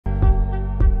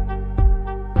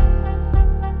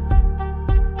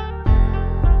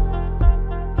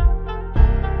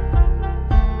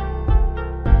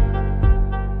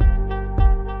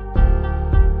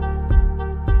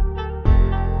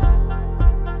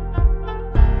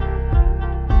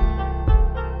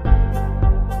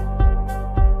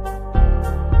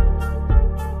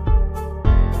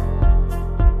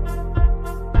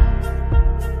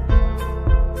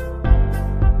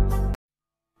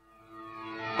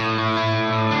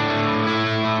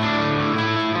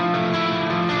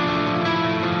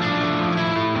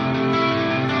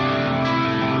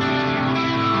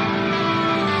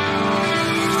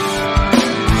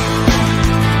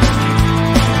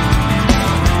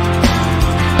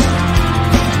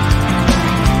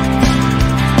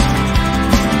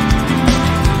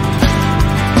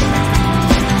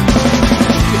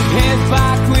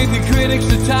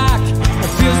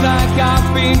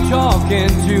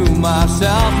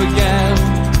again.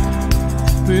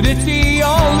 But it's the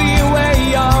only way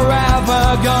you're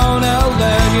ever gonna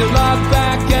learn. You look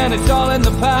back and it's all in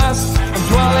the past. I'm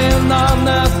dwelling on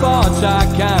the thoughts I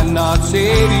cannot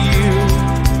say to you.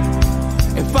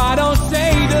 If I don't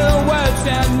say the words,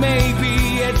 then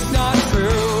maybe it's not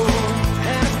true.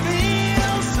 And it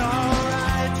feels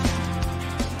alright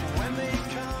when they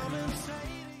come and say.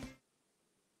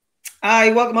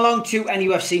 Hi, welcome along to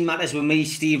NUFC Matters with me,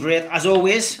 Steve Wraith. As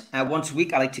always, once a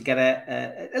week I like to get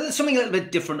something a little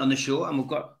bit different on the show, and we've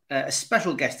got a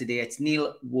special guest today. It's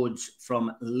Neil Woods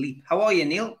from Leap. How are you,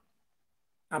 Neil?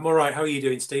 I'm all right. How are you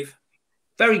doing, Steve?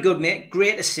 Very good, mate.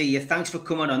 Great to see you. Thanks for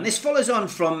coming on. This follows on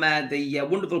from the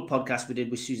wonderful podcast we did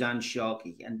with Suzanne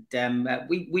Sharkey. And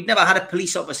we'd never had a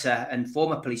police officer and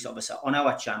former police officer on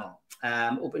our channel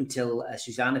up until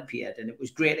Suzanne appeared. And it was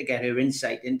great to get her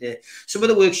insight into some of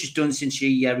the work she's done since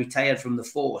she retired from the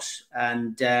force.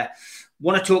 And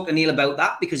want to talk to Neil about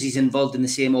that because he's involved in the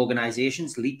same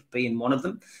organisations, Leap being one of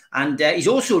them. And he's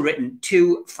also written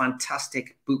 2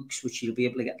 fantastic books, which you'll be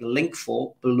able to get the link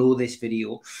for below this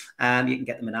video. You can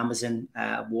get them on Amazon,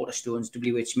 Waterstones,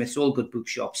 WH Smith's, all good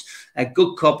bookshops.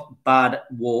 Good Cop, Bad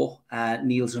War,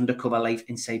 Neil's Undercover Life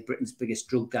Inside Britain's Biggest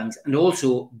Drug Gangs, and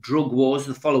also Drug Wars,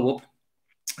 the follow-up,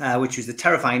 which was the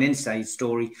terrifying inside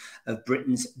story of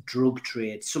Britain's drug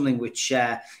trade, something which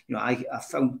I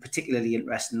found particularly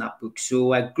interesting in that book.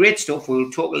 So great stuff.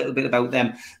 We'll talk a little bit about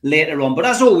them later on. But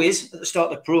as always, at the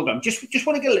start of the programme, just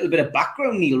want to get a little bit of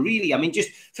background, Neil, really. I mean,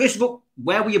 just first of all,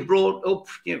 where were you brought up,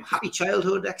 happy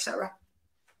childhood, etc.?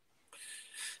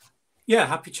 Yeah,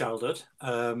 happy childhood.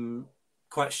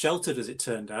 Quite sheltered, as it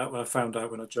turned out, when I found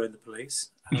out when I joined the police.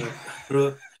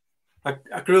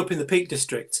 I grew up in the Peak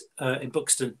District in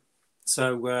Buxton.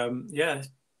 So, yeah,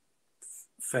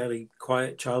 fairly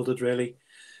quiet childhood, really.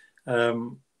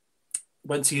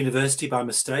 Went to university by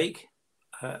mistake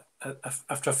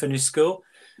after I finished school.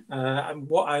 And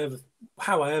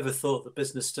how I ever thought that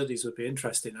business studies would be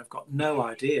interesting, I've got no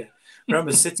idea. I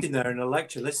remember sitting there in a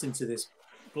lecture listening to this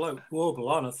bloke warble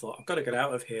on. I thought, I've got to get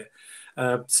out of here.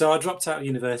 So I dropped out of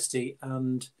university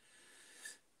and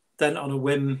then on a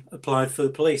whim applied for the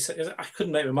police. I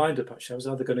couldn't make my mind up, actually. I was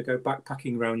either going to go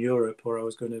backpacking around Europe or I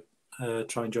was going to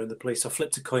try and join the police. I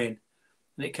flipped a coin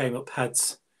and it came up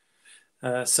heads.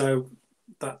 So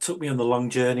that took me on the long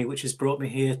journey, which has brought me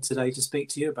here today to speak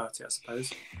to you about it, I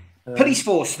suppose. Police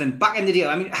force then, back in the day.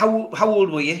 I mean, how old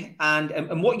were you,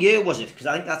 and what year was it? Because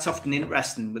I think that's often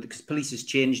interesting, because policing's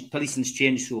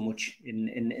changed so much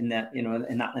in that in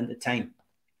that length of time.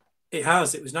 It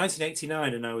has. It was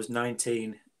 1989, and I was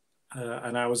 19,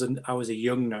 and I was a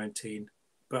young 19,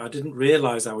 but I didn't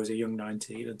realise I was a young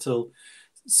 19 until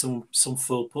some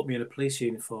fool put me in a police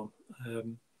uniform.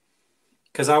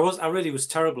 Because I really was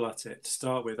terrible at it to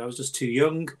start with. I was just too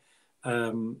young.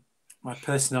 My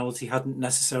personality hadn't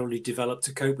necessarily developed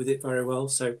to cope with it very well.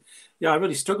 So, yeah, I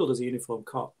really struggled as a uniform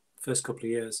cop first couple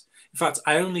of years. In fact,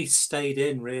 I only stayed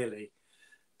in really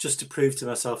just to prove to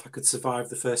myself I could survive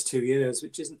the first 2 years,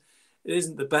 which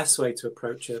isn't the best way to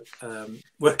approach a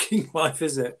working life,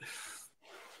 is it?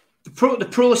 The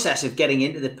process of getting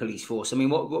into the police force. I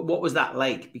mean, what was that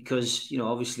like? Because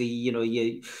obviously,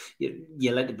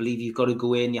 you're led to believe you've got to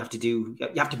go in. You have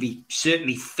to be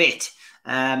certainly fit.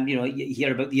 You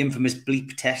hear about the infamous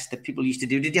bleep test that people used to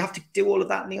do. Did you have to do all of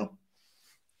that, Neil?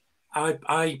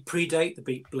 I predate the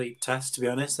bleep test, to be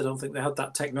honest. I don't think they had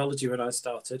that technology when I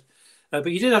started.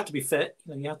 But you did have to be fit.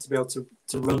 You had to be able to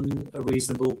run a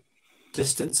reasonable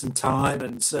distance and time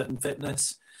and certain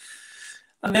fitness.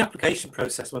 And the application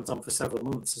process went on for several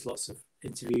months. There's lots of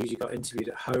interviews. You got interviewed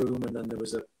at home, and then there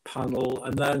was a panel,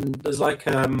 and then there's like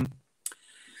a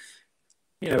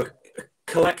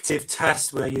collective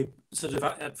test where you sort of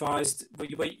advised,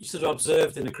 you sort of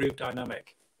observed in a group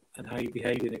dynamic and how you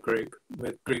behave in a group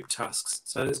with group tasks.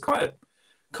 So it's quite a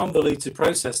convoluted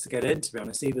process to get in, to be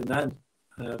honest, even then.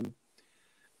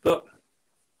 But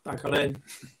I got in.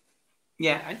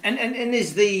 Yeah, and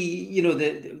is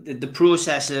the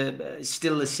process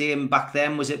still the same back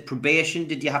then? Was it probation?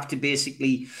 Did you have to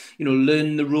basically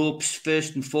learn the ropes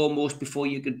first and foremost before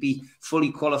you could be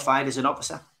fully qualified as an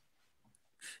officer?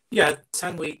 Yeah,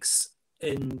 10 weeks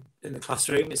in the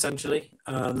classroom essentially,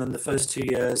 and then the first 2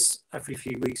 years, every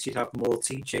few weeks you'd have more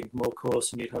teaching, more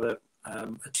course, and you'd have a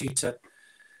tutor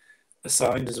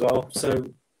assigned as well.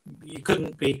 So you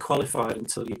couldn't be qualified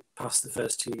until you passed the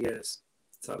first 2 years.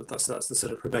 So that's the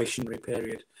sort of probationary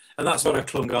period, and that's what I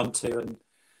clung on to,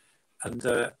 and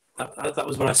that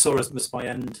was what I saw as my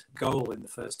end goal in the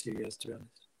first 2 years, to be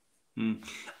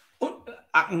honest.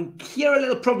 I can hear a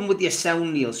little problem with your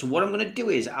sound, Neil. So what I'm going to do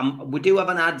is, we do have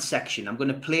an ad section. I'm going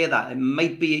to play that. It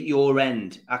might be at your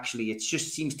end, actually. It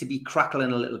just seems to be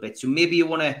crackling a little bit. So maybe you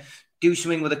want to do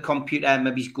something with a computer,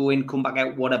 maybe go in, come back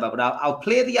out, whatever. But I'll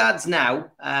play the ads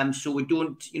now, so we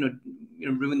don't,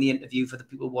 ruin the interview for the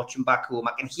people watching back home.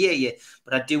 I can hear you,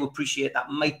 but I do appreciate that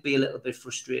might be a little bit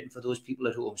frustrating for those people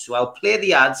at home. So I'll play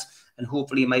the ads, and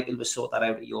hopefully you might be able to sort that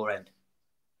out at your end.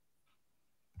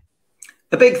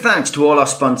 A big thanks to all our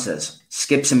sponsors: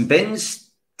 Skips and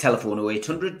Bins, telephone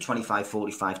 0800 25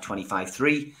 45 25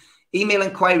 3, email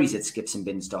inquiries at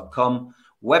skipsandbins.com,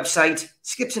 website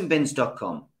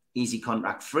skipsandbins.com, easy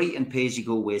contract free and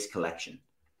pay-as-you-go waste collection.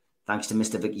 Thanks to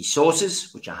Mr. Vicky's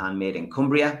sauces, which are handmade in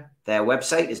Cumbria. Their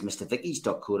website is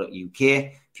mrvickies.co.uk.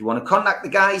 If you want to contact the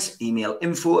guys, email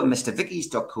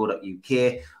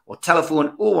info@mrvickies.co.uk or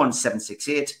telephone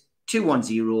 01768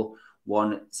 210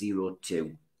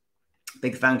 102.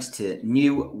 Big thanks to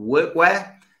New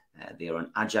Workwear. They are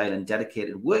an agile and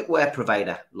dedicated workwear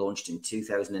provider launched in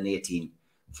 2018.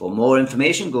 For more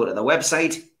information, go to their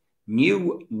website,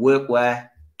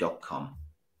 newworkwear.com.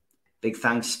 Big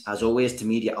thanks, as always, to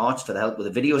Media Arts for the help with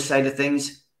the video side of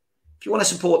things. If you want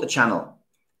to support the channel,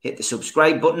 hit the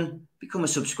subscribe button, become a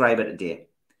subscriber today.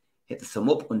 Hit the thumb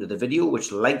up under the video,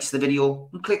 which likes the video,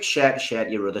 and click share to share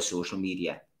to your other social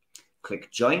media.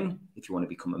 Click join if you want to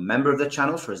become a member of the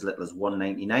channel for as little as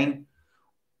 $1.99,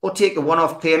 or take a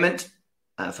one-off payment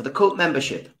for the cult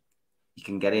membership. You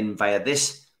can get in via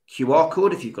this QR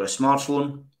code if you've got a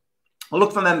smartphone, or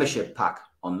look for membership pack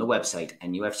on the website,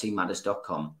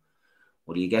 nufcmatters.com.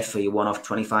 What do you get for your one-off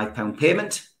 £25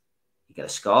 payment? You get a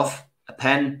scarf, a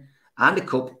pen, and a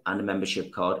cup, and a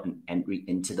membership card, and entry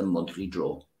into the monthly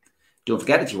draw. Don't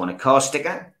forget, if you want a car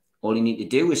sticker, all you need to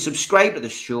do is subscribe to the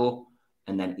show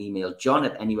and then email John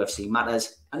at NUFC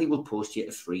Matters, and he will post you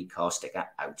a free car sticker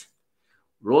out.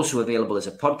 We're also available as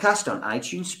a podcast on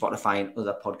iTunes, Spotify, and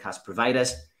other podcast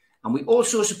providers. And we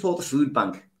also support the food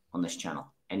bank on this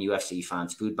channel.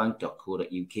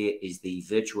 NUFCfansfoodbank.co.uk is the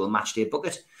virtual matchday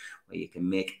bucket where you can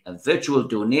make a virtual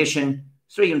donation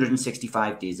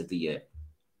 365 days of the year.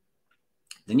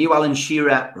 The new Alan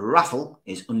Shearer raffle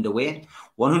is underway.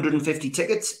 150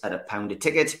 tickets at £1 a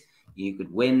ticket. You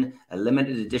could win a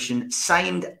limited edition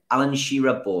signed Alan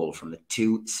Shearer ball from the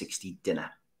 260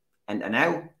 dinner. Enter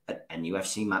now at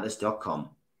nufcmatters.com.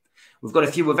 We've got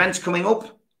a few events coming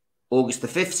up. August the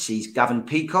 5th sees Gavin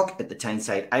Peacock at the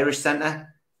Tyneside Irish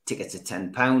Centre. Tickets are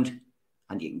 £10,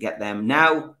 and you can get them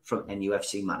now from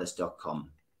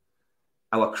nufcmatters.com.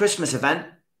 Our Christmas event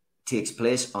takes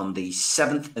place on the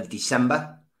 7th of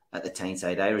December at the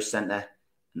Tyneside Irish Centre,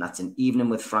 and that's an evening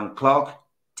with Frank Clark.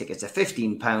 Tickets are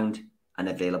 £15 and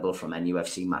available from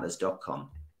nufcmatters.com.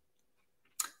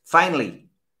 Finally,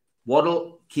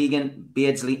 Waddle, Keegan,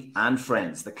 Beardsley and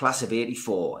Friends, the class of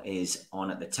 84, is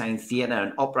on at the Tyne Theatre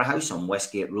and Opera House on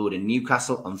Westgate Road in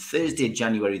Newcastle on Thursday,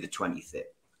 January the 23rd.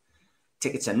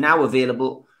 Tickets are now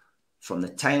available from the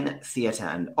Tyne Theatre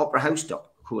and Opera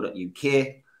House.co.uk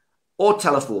or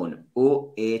telephone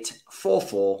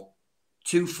 0844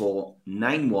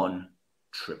 2491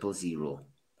 000.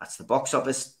 That's the box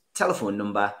office telephone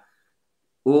number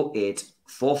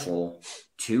 0844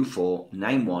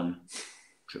 2491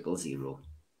 000.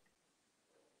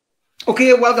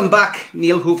 Okay, welcome back,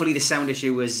 Neil. Hopefully the sound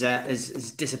issue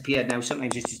has disappeared now.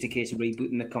 Sometimes it's just a case of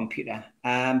rebooting the computer.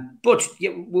 But yeah,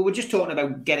 we were just talking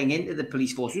about getting into the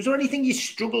police force. Was there anything you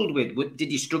struggled with?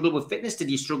 Did you struggle with fitness?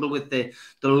 Did you struggle with the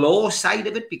law side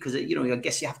of it? Because, I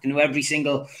guess you have to know every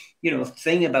single,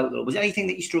 thing about the law. Was there anything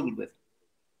that you struggled with?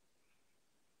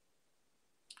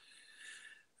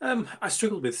 I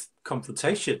struggled with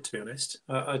confrontation, to be honest.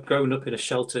 I'd grown up in a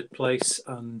sheltered place,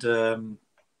 and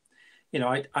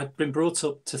I'd been brought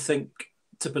up to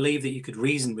believe that you could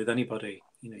reason with anybody.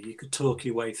 You could talk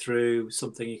your way through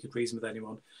something. You could reason with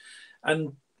anyone.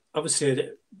 And obviously,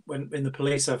 when in the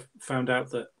police, I've found out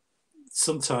that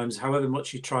sometimes, however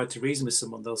much you try to reason with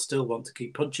someone, they'll still want to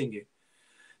keep punching you.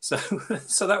 So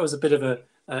that was a bit of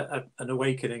an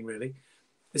awakening, really.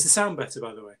 Is the sound better,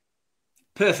 by the way?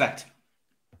 Perfect.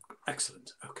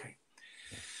 Excellent. Okay.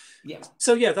 Yeah.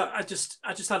 So yeah, I just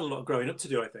had a lot of growing up to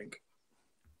do, I think.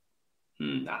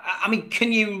 I mean,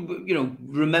 can you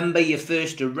remember your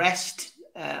first arrest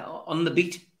on the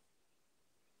beat?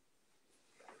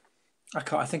 I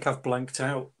can't. I think I've blanked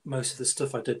out most of the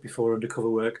stuff I did before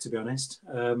undercover work, to be honest.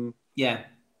 Yeah.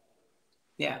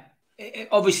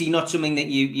 Obviously, not something that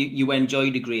you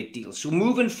enjoyed a great deal. So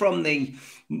moving from the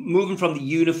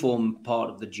uniform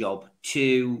part of the job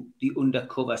to the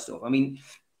undercover stuff. I mean,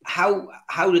 how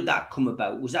did that come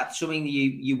about? Was that something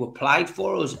you applied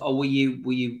for, or were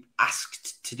you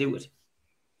asked to do it?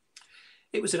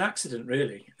 It was an accident,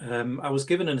 really. I was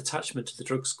given an attachment to the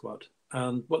drug squad,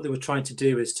 and what they were trying to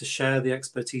do is to share the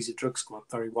expertise of drug squad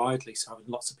very widely, so having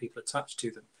lots of people attached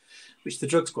to them, which the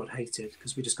drug squad hated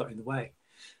because we just got in the way.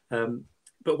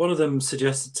 But one of them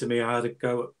suggested to me I had to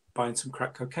go at buying some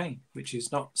crack cocaine, which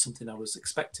is not something I was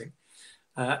expecting.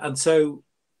 And so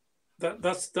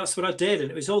that's what I did. And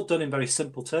it was all done in very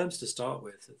simple terms to start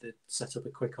with. They set up a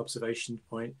quick observation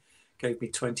point, gave me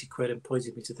 20 quid and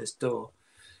pointed me to this door.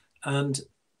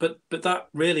 But that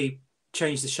really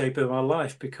changed the shape of my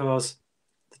life, because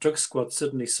the drug squad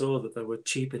suddenly saw that there were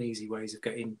cheap and easy ways of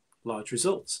getting large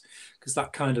results, because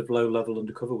that kind of low-level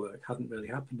undercover work hadn't really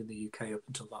happened in the UK up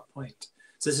until that point.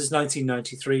 So this is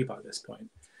 1993 by this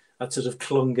point. I'd sort of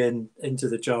clung into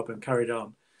the job and carried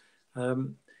on.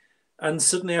 And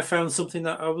suddenly I found something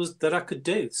that I could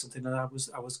do, something that I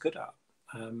was good at.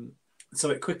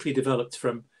 So it quickly developed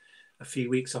from a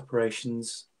few weeks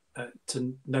operations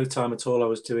to no time at all. I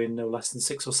was doing no less than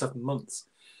 6 or 7 months.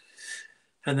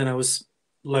 And then I was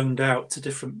loaned out to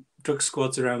different drug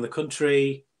squads around the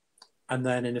country. And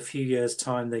then in a few years'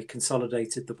 time, they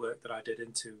consolidated the work that I did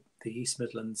into the East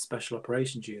Midlands Special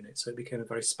Operations Unit. So it became a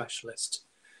very specialist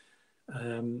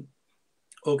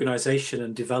organisation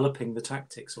and developing the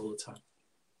tactics all the time.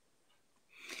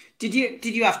 Did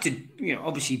you have to,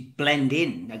 obviously blend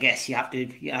in? I guess you have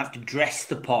to dress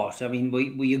the part. I mean, were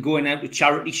you going out to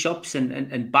charity shops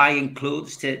and buying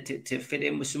clothes to fit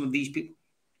in with some of these people?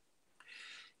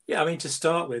 Yeah, I mean, to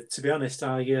start with, to be honest,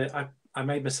 I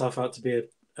made myself out to be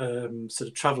a sort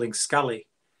of travelling scally.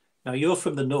 Now, you're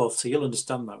from the north, so you'll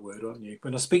understand that word, won't you?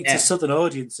 When I speak to southern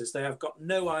audiences, they have got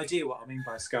no idea what I mean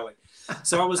by scally.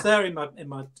 So I was there in my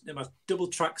double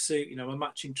tracksuit, my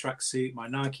matching tracksuit, my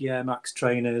Nike Air Max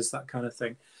trainers, that kind of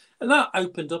thing, and that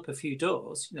opened up a few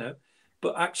doors,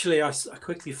 But actually, I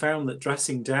quickly found that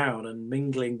dressing down and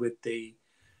mingling with the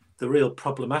real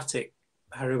problematic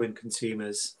heroin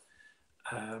consumers,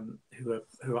 who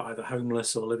are either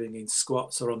homeless or living in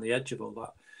squats or on the edge of all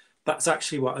that, that's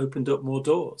actually what opened up more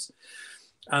doors.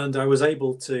 And I was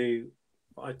able to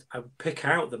I pick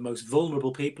out the most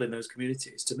vulnerable people in those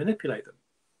communities to manipulate them.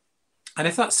 And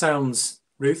if that sounds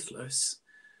ruthless,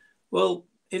 well,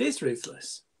 it is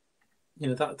ruthless.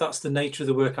 That's the nature of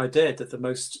the work I did, that the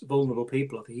most vulnerable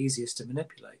people are the easiest to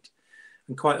manipulate.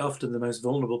 And quite often the most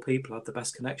vulnerable people had the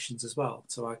best connections as well.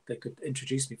 So they could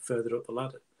introduce me further up the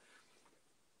ladder.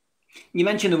 You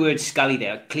mentioned the word scally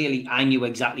there. Clearly, I knew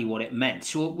exactly what it meant.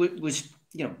 So it was,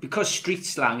 because street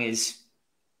slang is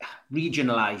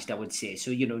regionalised, I would say.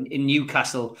 So, in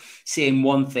Newcastle, saying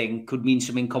one thing could mean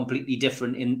something completely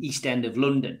different in East End of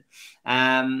London.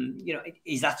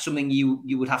 Is that something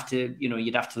you would have to,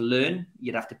 you'd have to learn,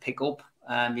 you'd have to pick up,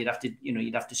 you'd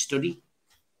have to study?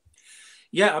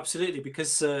 Yeah, absolutely.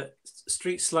 Because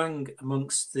street slang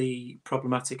amongst the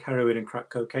problematic heroin and crack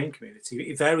cocaine community,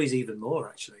 it varies even more,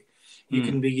 actually. You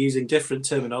can be using different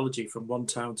terminology from one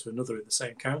town to another in the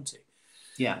same county.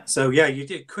 Yeah. So yeah, you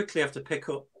did quickly have to pick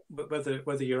up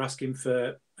whether you're asking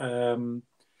for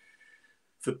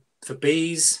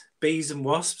bees and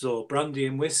wasps, or brandy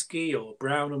and whiskey, or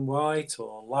brown and white,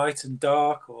 or light and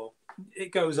dark, or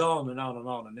it goes on and on and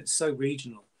on, and it's so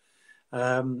regional.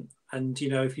 And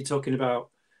if you're talking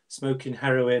about smoking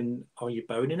heroin, are you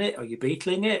boning it? Are you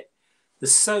beetling it?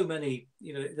 There's so many.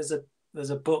 There's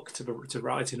a book to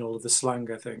write in all of the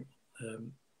slang, I think.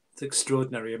 It's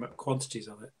extraordinary amount quantities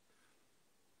of it.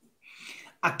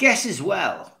 I guess as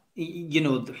well,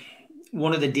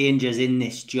 one of the dangers in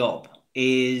this job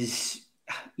is,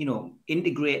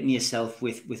 integrating yourself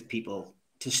with people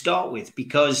to start with,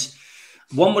 because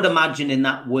one would imagine in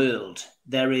that world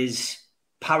there is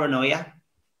paranoia,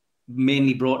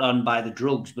 mainly brought on by the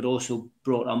drugs, but also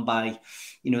brought on by,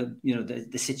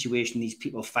 the situation these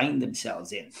people find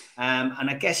themselves in. And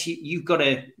I guess you've got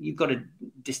to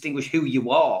distinguish who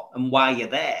you are and why you're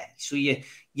there. So you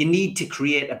need to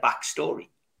create a backstory.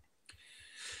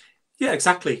 Yeah,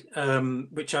 exactly.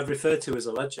 Which I'd refer to as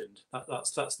a legend.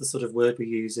 That's the sort of word we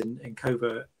use in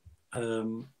covert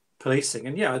policing.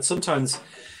 And yeah, sometimes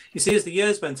you see, as the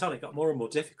years went on, it got more and more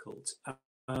difficult.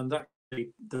 And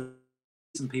actually, one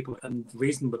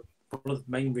of the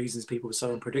main reasons people were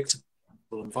so unpredictable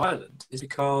and violent is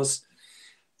because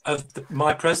of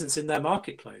my presence in their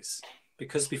marketplace.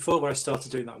 Because before, when I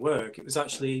started doing that work, it was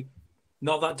actually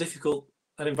not that difficult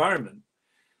an environment.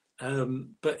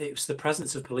 But it was the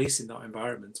presence of police in that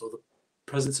environment, or the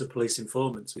presence of police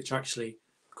informants, which actually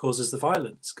causes the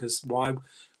violence. Because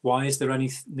why is there any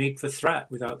need for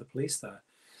threat without the police there?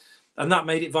 And that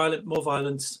made it more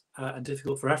violent and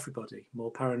difficult for everybody, more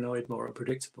paranoid, more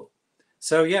unpredictable.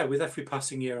 So yeah, with every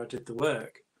passing year I did the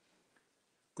work,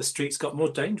 the streets got more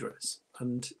dangerous.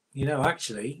 And, you know,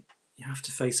 actually, you have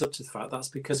to face up to the fact that's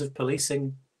because of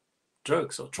policing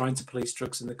drugs or trying to police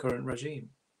drugs in the current regime.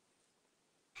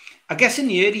 I guess in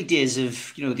the early days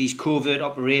of, you know, these covert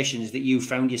operations that you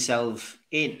found yourself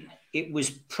in, it was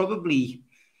probably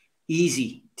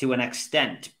easy to an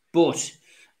extent, but,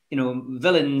 you know,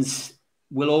 villains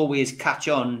will always catch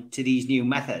on to these new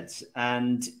methods.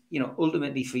 And, you know,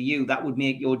 ultimately for you, that would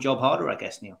make your job harder, I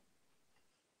guess, Neil.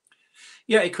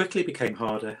 Yeah, it quickly became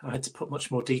harder. I had to put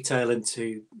much more detail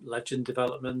into legend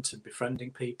development and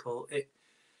befriending people. It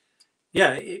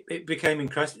became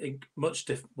much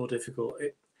more difficult.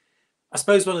 I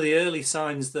suppose one of the early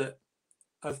signs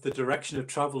of the direction of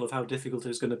travel of how difficult it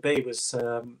was going to be was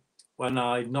when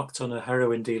I knocked on a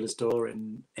heroin dealer's door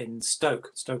in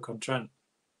Stoke-on-Trent.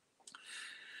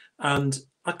 And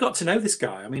I'd got to know this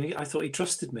guy. I mean, I thought he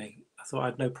trusted me. I thought I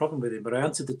had no problem with him. But I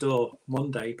answered the door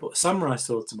one day, put a samurai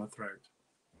sword to my throat,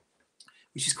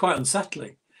 which is quite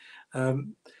unsettling.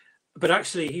 But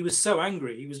actually, he was so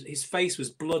angry. His face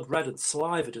was blood red and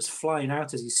saliva just flying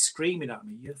out as he's screaming at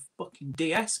me. "You're fucking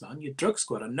DS, man. You're drug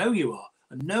squad. I know you are.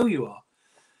 I know you are."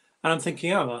 And I'm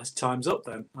thinking, oh, well, time's up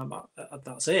then.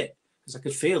 That's it. Because I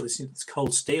could feel this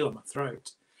cold steel on my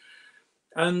throat.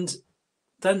 And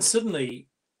then suddenly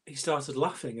he started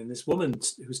laughing, and this woman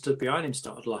who stood behind him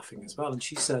started laughing as well. And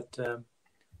she said,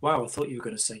 "Wow, I thought you were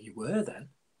going to say you were then."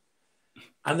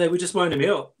 And they were just winding me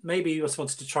up. Maybe he just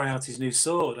wanted to try out his new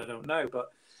sword. I don't know. But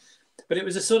it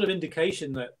was a sort of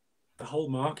indication that the whole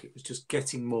market was just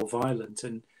getting more violent.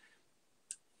 And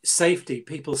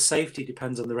people's safety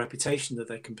depends on the reputation that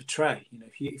they can portray. You know,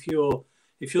 if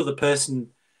you're the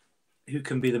person who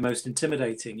can be the most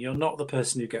intimidating, you're not the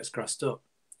person who gets grassed up.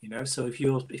 You know, so if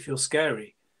you're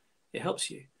scary, it helps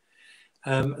you.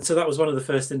 So that was one of the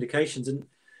first indications. And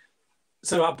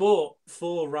so I bought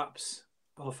 4 wraps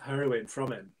of heroin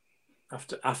from him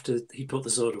after he put the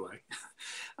sword away.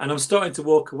 And I'm starting to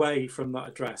walk away from that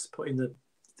address, putting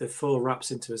the 4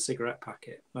 wraps into a cigarette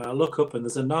packet. And I look up and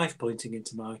there's a knife pointing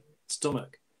into my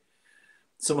stomach.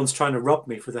 Someone's trying to rob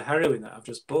me for the heroin that I've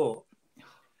just bought.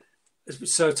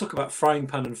 So talk about frying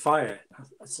pan and fire.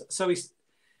 So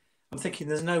I'm thinking,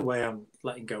 there's no way I'm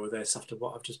letting go of this after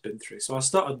what I've just been through. So I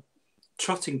started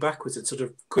trotting backwards and sort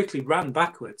of quickly ran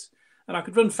backwards. And I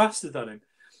could run faster than him.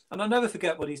 And I'll never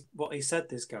forget what he said,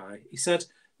 this guy. He said,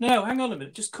 "No, hang on a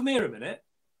minute, just come here a minute."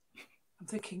 I'm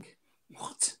thinking,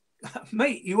 what?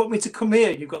 Mate, you want me to come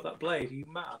here? You've got that blade, are you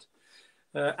mad?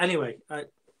 Anyway, I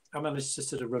managed to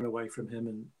sort of run away from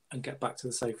him and get back to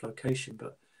the safe location.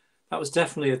 But that was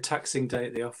definitely a taxing day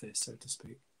at the office, so to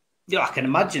speak. Yeah, I can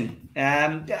imagine.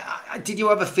 Did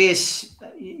you ever face,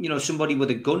 you know, somebody with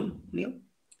a gun, Neil?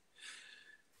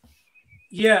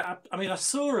 Yeah, I mean, I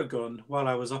saw a gun while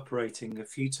I was operating a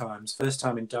few times. First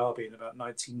time in Derby in about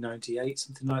 1998,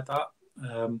 something like that.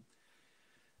 The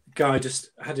guy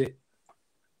just had it.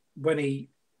 When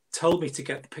he told me to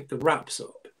pick the wraps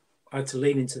up, I had to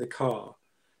lean into the car.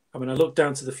 I mean, I looked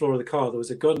down to the floor of the car. There was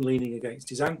a gun leaning against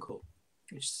his ankle,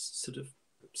 which is sort of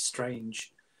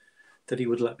strange that he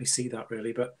would let me see that,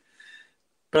 really. But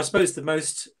I suppose the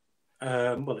most,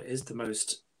 it is the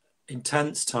most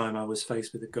intense time I was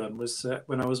faced with a gun was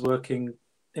when I was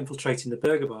infiltrating the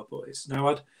Burger Bar Boys.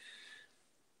 Now,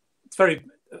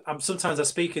 sometimes I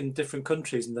speak in different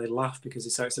countries and they laugh because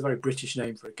it's a very British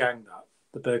name for a gang,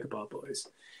 the Burger Bar Boys.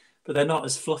 But they're not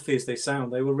as fluffy as they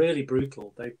sound. They were really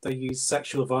brutal. They used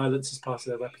sexual violence as part of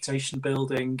their reputation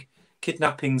building,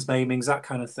 kidnappings, maimings, that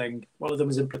kind of thing. One of them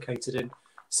was implicated in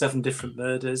 7 different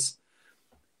murders.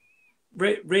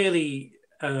 Really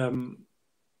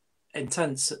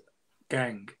intense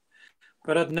gang.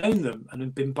 But I'd known them and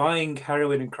had been buying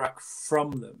heroin and crack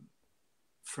from them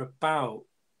for about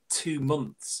 2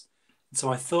 months. And so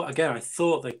I thought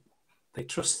they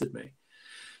trusted me.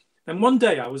 And one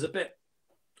day I was a bit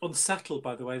unsettled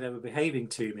by the way they were behaving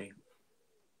to me.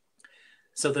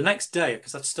 So the next day,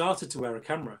 because I'd started to wear a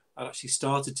camera,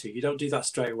 you don't do that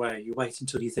straight away. You wait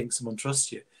until you think someone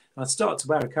trusts you. And I'd started to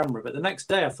wear a camera, but the next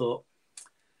day I thought,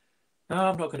 no,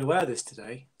 I'm not going to wear this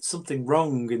today. Something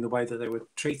wrong in the way that they were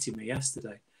treating me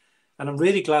yesterday. And I'm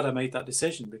really glad I made that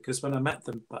decision, because when I met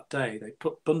them that day, they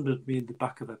bundled me in the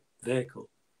back of a vehicle,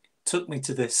 took me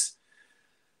to this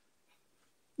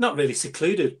not really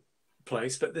secluded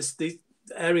place, but this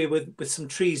area with some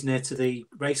trees near to the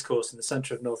racecourse in the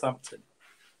centre of Northampton.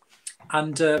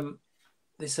 And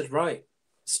they said, right,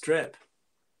 strip,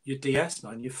 you're DS,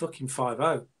 man, you're fucking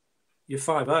 5-0. You're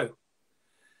 5-0.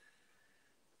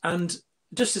 And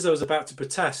just as I was about to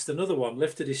protest, another one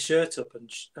lifted his shirt up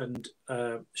and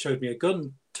showed me a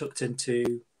gun tucked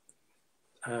into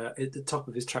at the top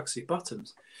of his tracksuit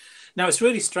bottoms. Now, it's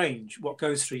really strange what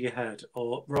goes through your head,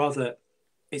 or rather,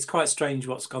 it's quite strange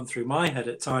what's gone through my head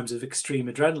at times of extreme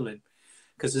adrenaline,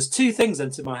 because there's two things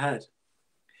entered my head.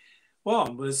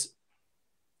 One was,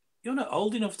 you're not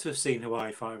old enough to have seen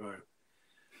Hawaii 5-0. And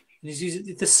he's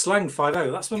using the slang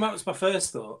 5-0. That was my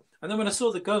first thought. And then when I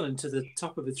saw the gun into the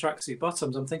top of the tracksuit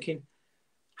bottoms, I'm thinking,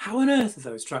 how on earth are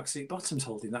those tracksuit bottoms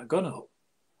holding that gun up?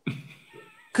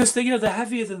 Because they're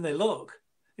heavier than they look.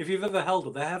 If you've ever held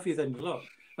them, they're heavier than you look.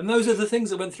 And those are the things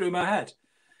that went through my head.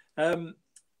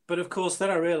 But of course, then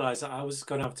I realised that I was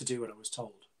going to have to do what I was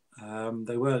told.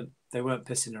 They weren't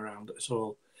pissing around at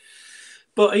all.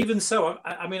 But even so,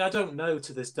 I mean, I don't know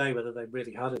to this day whether they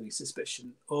really had any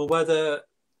suspicion or whether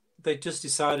they just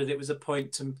decided it was a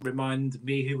point to remind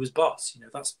me who was boss.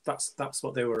 That's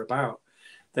what they were about.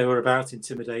 They were about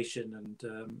intimidation,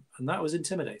 and that was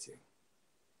intimidating.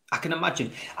 I can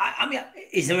imagine. I mean,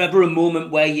 is there ever a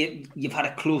moment where you've had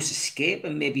a close escape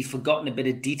and maybe forgotten a bit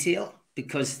of detail?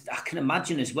 Because I can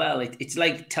imagine as well, it's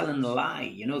like telling a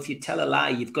lie. If you tell a lie,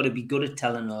 you've got to be good at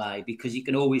telling a lie, because you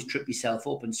can always trip yourself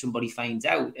up and somebody finds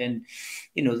out and,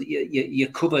 your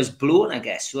cover's blown, I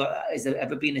guess. So has there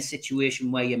ever been a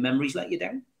situation where your memories let you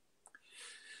down?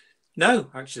 No,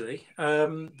 actually.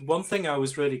 One thing I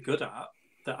was really good at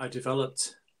that I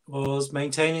developed was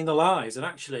maintaining the lies. And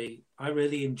actually, I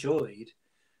really enjoyed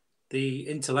the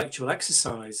intellectual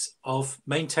exercise of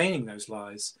maintaining those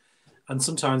lies. And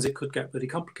sometimes it could get really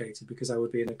complicated because I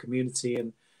would be in a community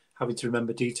and having to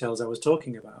remember details I was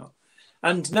talking about.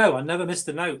 And no, I never missed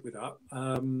a note with that.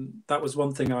 That was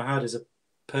one thing I had, is a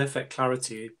perfect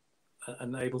clarity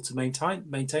and able to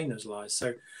maintain those lies.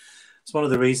 So it's one of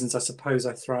the reasons I suppose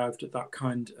I thrived at that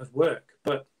kind of work.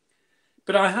 But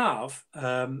I have,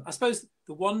 I suppose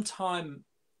the one time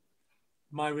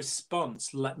my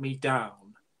response let me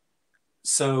down.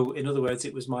 So in other words,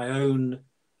 it was my own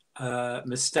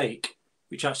mistake,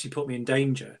 which actually put me in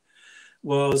danger,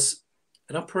 was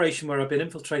an operation where I've been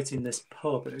infiltrating this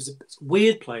pub. And it was a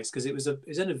weird place because it was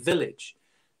in a village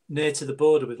near to the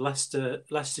border with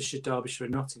Leicestershire, Derbyshire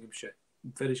and Nottinghamshire,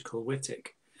 a village called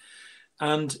Whitwick.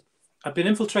 And I've been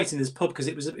infiltrating this pub because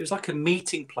it was like a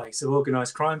meeting place of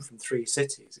organised crime from 3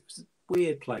 cities. It was a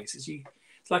weird place. It's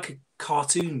like a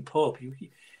cartoon pub.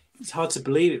 It's hard to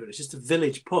believe it, but it's just a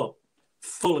village pub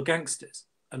full of gangsters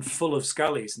and full of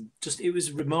scallies, and it was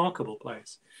a remarkable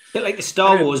place. A bit like the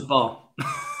Star Wars bar.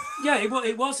 Yeah,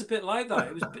 it was a bit like that.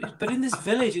 It was, but in this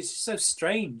village, it's just so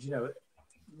strange,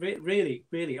 really,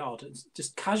 really odd. It's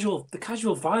just the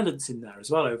casual violence in there as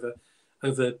well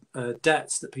over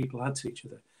debts that people had to each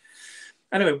other.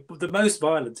 Anyway, the most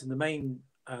violent and the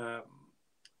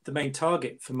main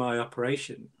target for my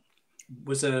operation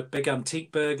was a big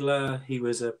antique burglar. He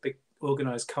was a big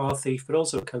organised car thief, but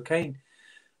also a cocaine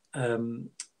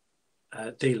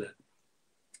dealer.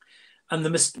 And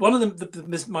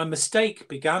my mistake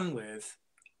began with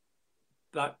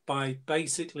that by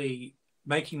basically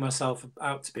making myself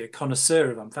out to be a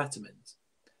connoisseur of amphetamines.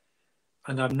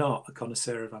 And I'm not a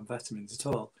connoisseur of amphetamines at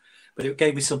all. But it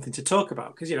gave me something to talk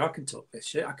about because, I can talk this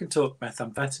shit. I can talk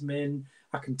methamphetamine.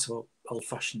 I can talk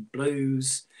old-fashioned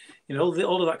blues,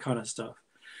 all of that kind of stuff.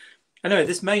 Anyway,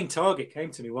 this main target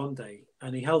came to me one day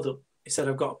and he said,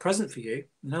 I've got a present for you,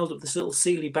 and held up this little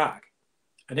Sealy bag.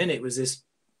 And in it was this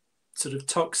sort of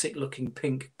toxic-looking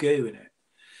pink goo in it.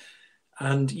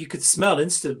 And you could smell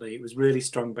instantly it was really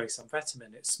strong base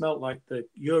amphetamine. It smelled like the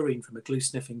urine from a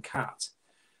glue-sniffing cat,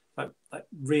 like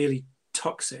really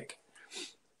toxic.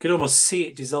 Could almost see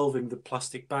it dissolving the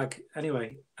plastic bag.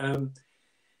 Anyway,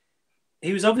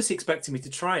 he was obviously expecting me to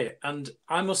try it, and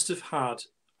I must have had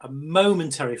a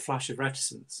momentary flash of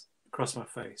reticence across my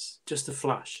face, just a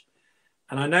flash.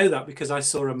 And I know that because I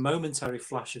saw a momentary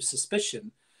flash of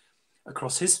suspicion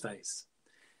across his face.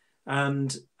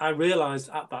 And I realised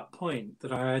at that point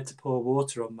that I had to pour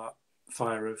water on that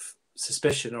fire of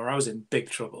suspicion, or I was in big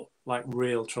trouble, like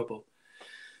real trouble.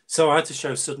 So I had to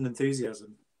show sudden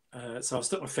enthusiasm. So I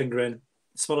stuck my finger in,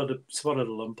 swallowed a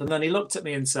lump, and then he looked at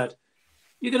me and said,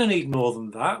 "You're going to need more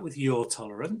than that with your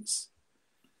tolerance."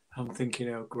 I'm thinking,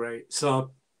 oh, great. So I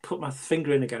put my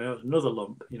finger in again, another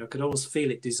lump. I could almost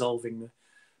feel it dissolving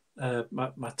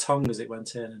my tongue as it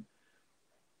went in. And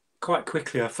quite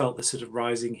quickly, I felt the sort of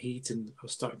rising heat, and I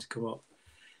was starting to come up.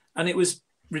 And it was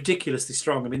ridiculously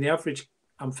strong. I mean, the average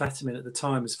amphetamine at the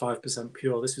time was 5%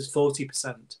 pure. This was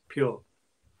 40% pure.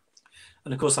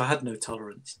 And of course, I had no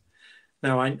tolerance.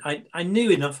 Now, I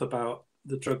knew enough about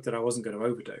the drug that I wasn't going to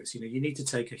overdose. You need to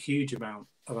take a huge amount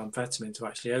of amphetamine to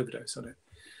actually overdose on it.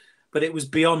 But it was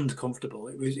beyond comfortable.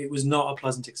 It was not a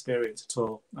pleasant experience at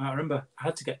all. I remember I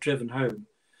had to get driven home.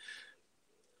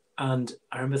 And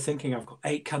I remember thinking, I've got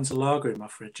 8 cans of lager in my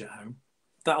fridge at home.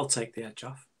 That'll take the edge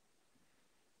off.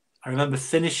 I remember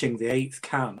finishing the 8th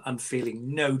can and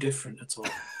feeling no different at all.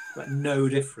 Like no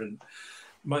different.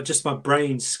 Just my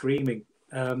brain screaming.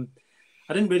 I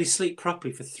didn't really sleep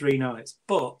properly for 3 nights,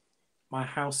 but my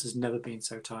house has never been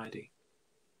so tidy.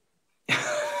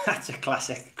 That's a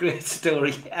classic. Great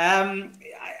story.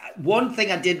 One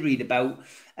thing I did read about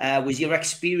was your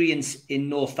experience in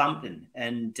Northampton,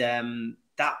 and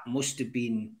that must have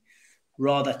been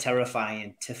rather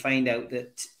terrifying to find out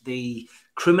that the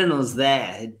criminals there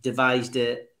had devised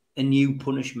a new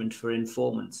punishment for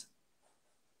informants.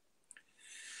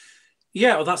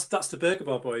 Yeah, well, that's the Burger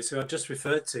Bar boys who I just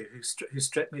referred to, who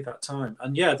stripped me that time.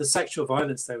 And yeah, the sexual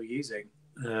violence they were using,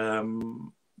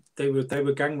 they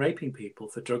were gang raping people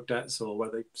for drug debts or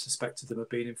where they suspected them of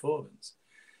being informants.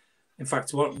 In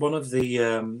fact, one of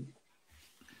the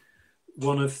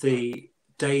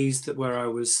days where I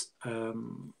was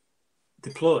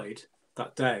deployed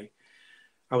that day,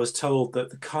 I was told that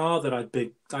the car that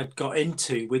I'd got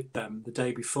into with them the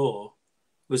day before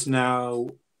was now,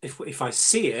 if I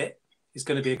see it, is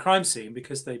going to be a crime scene,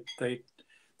 because they've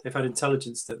had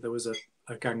intelligence that there was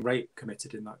a gang rape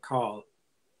committed in that car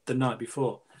the night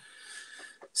before.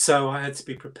 So I had to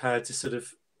be prepared to sort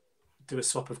of do a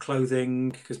swap of clothing,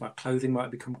 because my clothing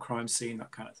might become crime scene,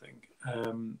 that kind of thing.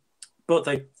 But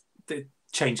they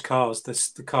changed cars.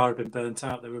 The car had been burnt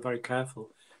out. They were very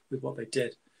careful with what they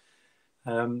did.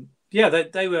 Yeah,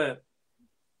 they were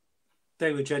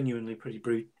genuinely pretty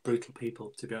brutal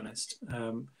people, to be honest.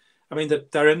 I mean,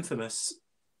 they're infamous.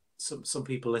 Some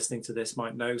people listening to this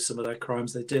might know some of their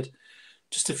crimes they did.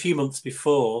 Just a few months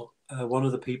before, one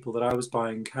of the people that I was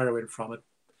buying heroin from had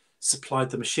supplied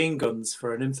the machine guns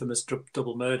for an infamous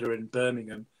double murder in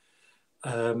Birmingham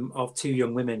of 2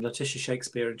 young women, Letitia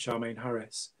Shakespeare and Charmaine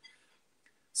Harris.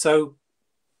 So,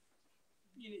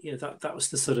 you know, that was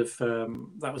the sort of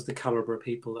that was the caliber of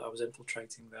people that I was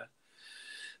infiltrating there.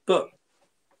 But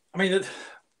I mean,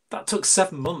 that took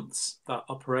 7 months. That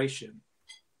operation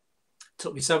it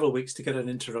took me several weeks to get an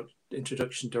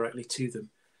introduction directly to them,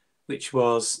 which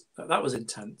was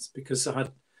intense, because I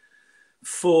had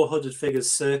 4 hooded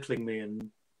figures circling me and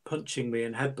punching me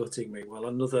and headbutting me while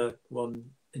another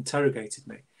one interrogated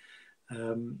me.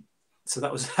 So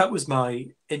that was my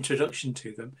introduction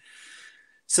to them.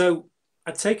 So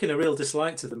I'd taken a real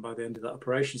dislike to them by the end of that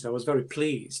operation. So I was very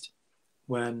pleased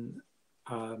when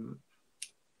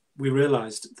we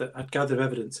realised that I'd gathered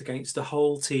evidence against the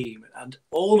whole team and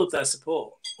all of their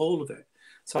support, all of it.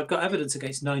 So I'd got evidence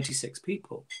against 96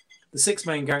 people, the 6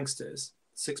 main gangsters,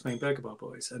 6 main Burger Bar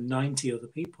boys, and 90 other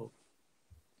people.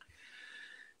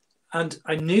 And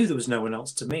I knew there was no one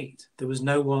else to meet. There was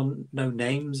no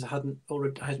names I hadn't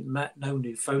met, no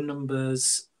new phone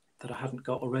numbers that I hadn't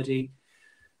got already.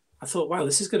 I thought, wow,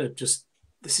 this is going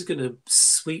to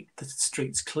sweep the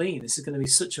streets clean. This is going to be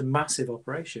such a massive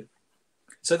operation.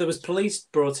 So there was police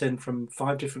brought in from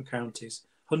 5 different counties,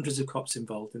 hundreds of cops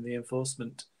involved in the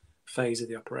enforcement phase of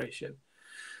the operation.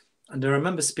 And I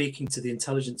remember speaking to the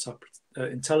intelligence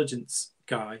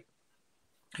guy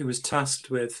who was tasked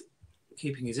with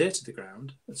keeping his ear to the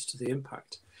ground as to the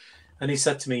impact. And he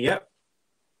said to me, yep,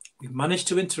 we've managed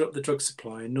to interrupt the drug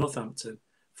supply in Northampton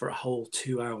for a whole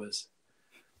 2 hours.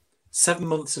 7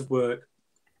 months of work,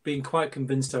 being quite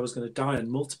convinced I was going to die on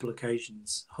multiple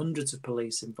occasions, hundreds of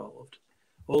police involved,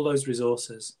 all those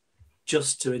resources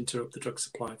just to interrupt the drug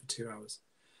supply for 2 hours.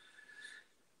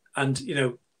 And, you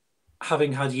know,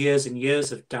 having had years and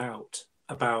years of doubt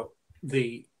about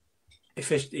the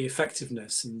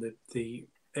effectiveness and the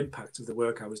impact of the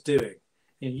work I was doing,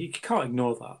 you know, you can't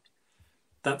ignore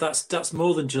that. That's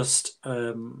more than just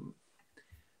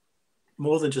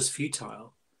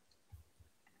futile.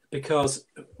 Because,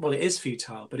 well, it is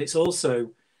futile, but it's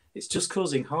just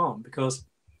causing harm, because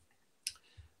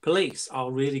police are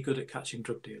really good at catching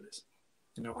drug dealers.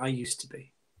 You know, I used to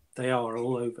be. They are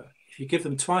all over. If you give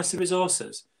them twice the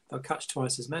resources, they'll catch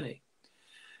twice as many.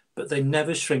 But they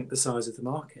never shrink the size of the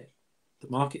market. The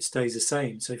market stays the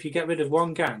same. So if you get rid of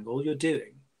one gang, all you're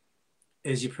doing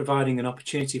is you're providing an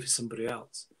opportunity for somebody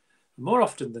else. And more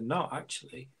often than not,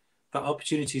 actually, that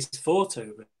opportunity is fought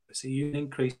over. So you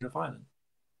increase the violence.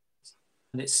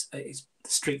 And it's the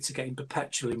streets are getting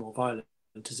perpetually more violent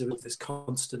as a result of this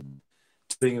constant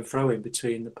toing and froing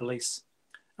between the police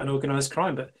and organised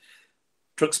crime. But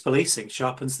drugs policing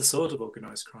sharpens the sword of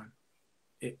organised crime.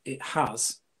 It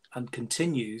has and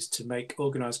continues to make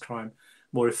organised crime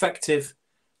more effective,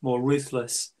 more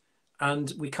ruthless,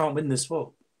 and we can't win this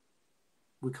war.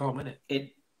 We can't win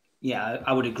it. Yeah,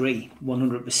 I would agree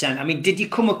 100%. I mean, did you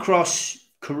come across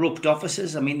corrupt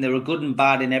officers? I mean, there are good and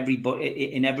bad in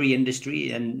every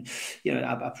industry, and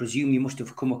I presume you must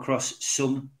have come across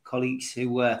some colleagues who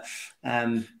were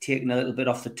taking a little bit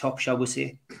off the top, shall we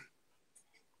say?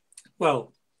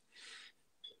 Well,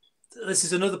 this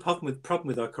is another problem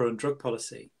with our current drug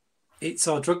policy. It's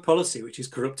our drug policy which is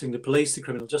corrupting the police, the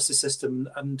criminal justice system,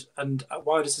 and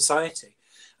wider society.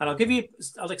 And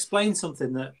I'll explain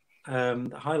something that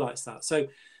highlights that. So,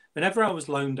 whenever I was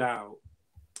loaned out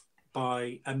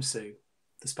by MSU,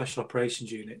 the Special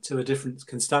Operations Unit, to a different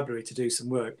constabulary to do some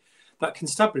work, that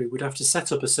constabulary would have to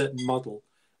set up a certain model,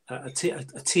 a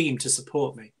team to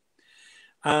support me.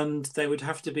 And they would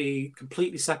have to be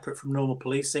completely separate from normal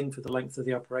policing for the length of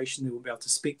the operation. They wouldn't be able to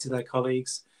speak to their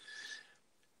colleagues.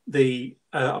 The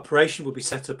operation would be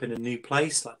set up in a new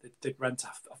place, like they'd rent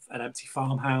an empty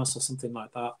farmhouse or something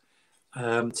like that.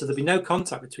 So there'd be no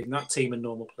contact between that team and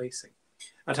normal policing.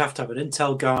 I'd have to have an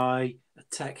intel guy, a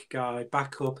tech guy,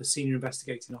 backup, a senior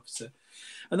investigating officer.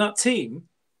 And that team,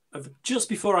 just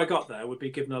before I got there, would be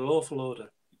given a lawful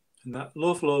order. And that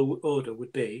lawful order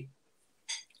would be,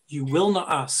 you will not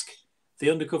ask the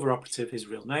undercover operative his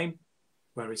real name,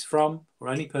 where he's from, or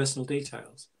any personal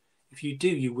details. If you do,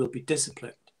 you will be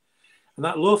disciplined. And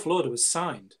that lawful order was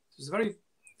signed. It's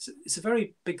a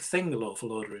very big thing, the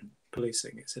lawful order in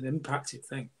policing. It's an impacted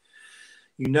thing.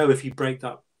 You know, if you break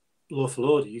that lawful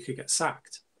order, you could get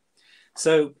sacked.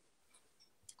 So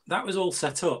that was all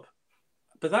set up.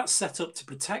 But that's set up to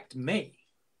protect me.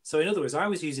 So in other words, I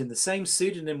was using the same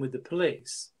pseudonym with the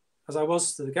police as I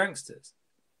was to the gangsters.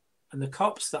 And the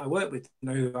cops that I worked with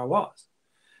know who I was.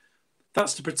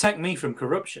 That's to protect me from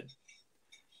corruption.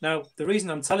 Now, the reason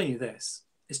I'm telling you this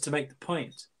is to make the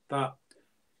point that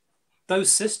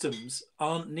those systems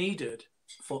aren't needed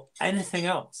for anything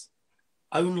else,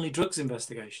 only drugs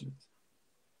investigations.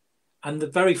 And the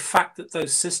very fact that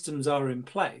those systems are in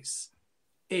place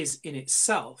is in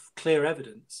itself clear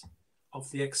evidence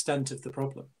of the extent of the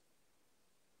problem.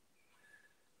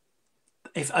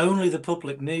 If only the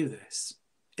public knew this,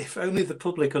 if only the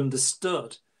public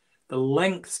understood the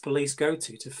lengths police go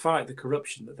to fight the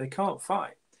corruption that they can't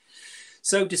fight.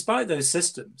 So despite those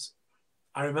systems,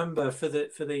 I remember for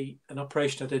an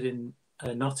operation I did in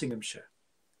Nottinghamshire,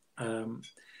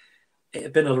 it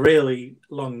had been a really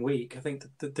long week. I think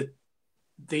that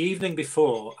the evening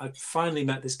before, I'd finally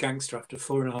met this gangster after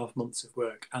 4.5 months of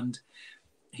work, and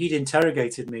he'd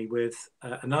interrogated me with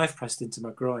a knife pressed into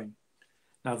my groin.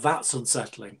 Now that's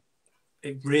unsettling.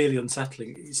 It's really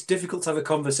unsettling. It's difficult to have a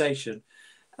conversation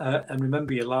and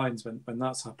remember your lines when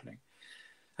that's happening.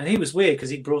 And he was weird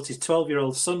because he'd brought his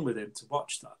 12-year-old son with him to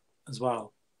watch that as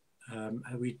well.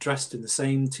 We dressed in the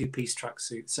same two-piece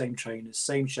tracksuit, same trainers,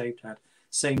 same shaved head,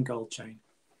 same gold chain.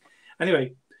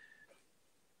 Anyway,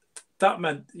 that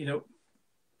meant,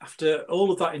 after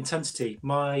all of that intensity,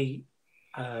 my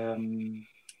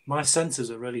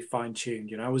senses are really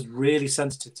fine-tuned. I was really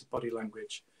sensitive to body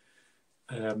language,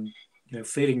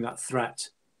 feeling that threat.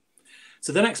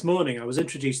 So the next morning, I was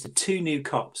introduced to 2 new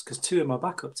cops because 2 of my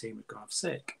backup team had gone off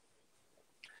sick.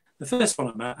 The first one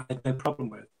I met, I had no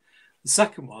problem with. The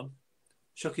second one,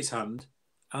 shook his hand,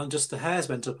 and just the hairs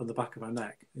went up on the back of my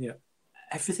neck.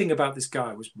 Everything about this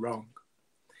guy was wrong.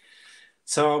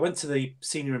 So I went to the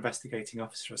senior investigating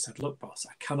officer. I said, look, boss,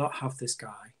 I cannot have this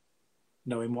guy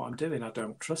knowing what I'm doing. I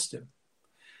don't trust him.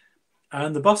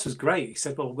 And the boss was great. He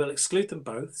said, well, we'll exclude them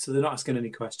both, so they're not asking any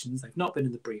questions. They've not been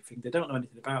in the briefing. They don't know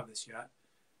anything about this yet.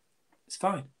 It's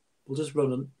fine. We'll just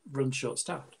run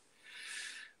short-staffed.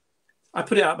 I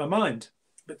put it out of my mind.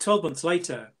 But 12 months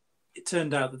later, it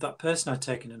turned out that person I'd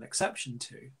taken an exception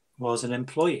to was an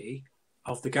employee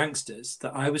of the gangsters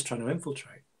that I was trying to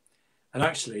infiltrate. And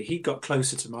actually, he got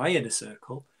closer to my inner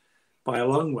circle by a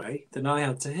long way than I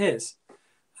had to his.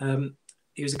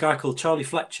 He was a guy called Charlie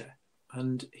Fletcher,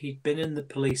 and he'd been in the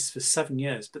police for 7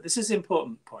 years. But this is an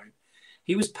important point.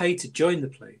 He was paid to join the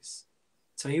police.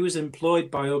 So he was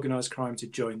employed by organised crime to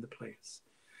join the police.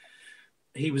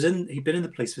 He'd been in the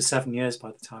police for 7 years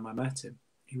by the time I met him.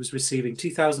 He was receiving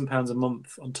 £2,000 a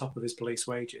month on top of his police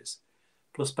wages,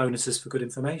 plus bonuses for good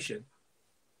information.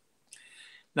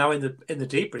 Now, in the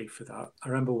debrief for that, I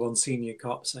remember one senior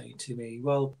cop saying to me,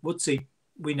 well, Woodsy,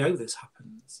 we know this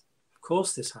happens. Of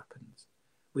course this happens.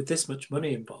 With this much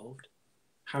money involved,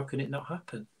 how can it not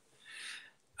happen?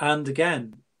 And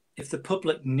again, if the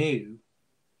public knew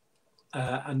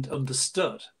and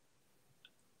understood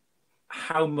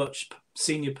how much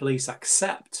senior police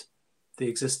accept the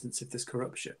existence of this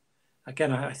corruption,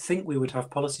 again, I think we would have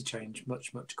policy change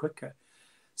much, much quicker.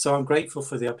 So I'm grateful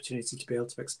for the opportunity to be able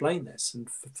to explain this and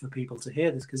for people to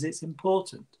hear this, because it's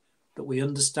important that we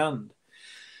understand.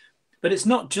 But it's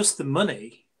not just the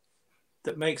money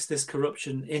that makes this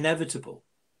corruption inevitable.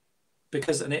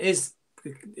 Because, and it is,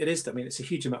 I mean, it's a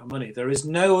huge amount of money. There is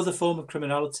no other form of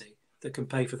criminality that can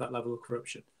pay for that level of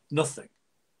corruption. Nothing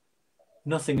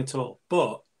at all.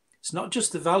 But it's not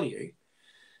just the value,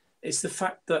 it's the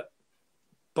fact that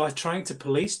by trying to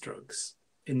police drugs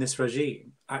in this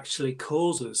regime actually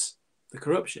causes the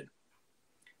corruption.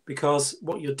 Because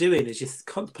what you're doing is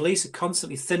police are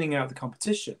constantly thinning out the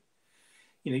competition.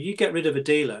 You know, you get rid of a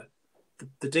dealer,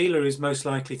 the dealer who's most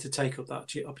likely to take up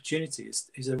that opportunity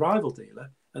is a rival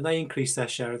dealer, and they increase their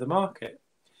share of the market.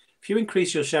 If you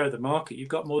increase your share of the market, you've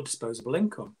got more disposable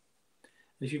income.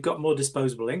 And if you've got more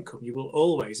disposable income, you will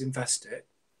always invest it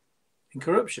in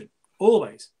corruption,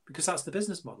 always, because that's the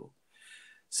business model.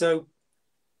 So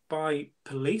by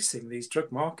policing these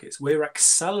drug markets, we're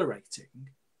accelerating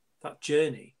that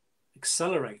journey,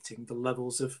 accelerating the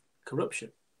levels of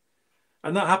corruption.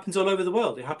 And that happens all over the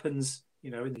world. It happens, you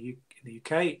know, in the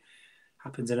UK,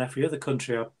 happens in every other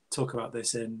country I talk about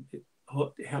this in.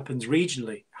 It happens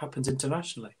regionally, happens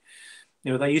internationally.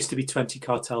 You know, there used to be 20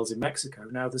 cartels in Mexico.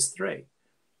 Now there's 3.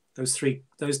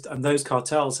 Those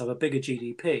cartels have a bigger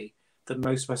GDP than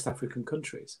most West African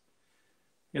countries.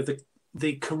 You know,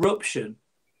 the corruption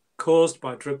caused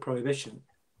by drug prohibition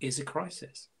is a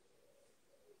crisis.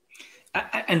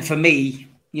 And for me,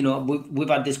 you know, we've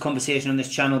had this conversation on this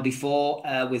channel before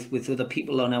with other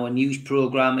people on our news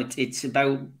program. It's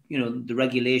about, you know, the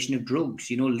regulation of drugs,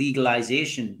 you know,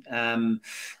 legalization.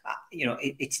 You know,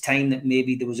 it's time that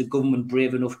maybe there was a government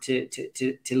brave enough to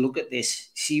look at this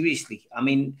seriously. I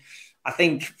mean, I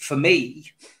think for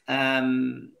me,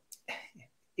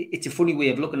 it's a funny way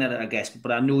of looking at it, I guess,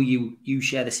 but I know you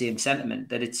share the same sentiment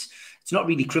that it's not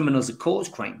really criminals that cause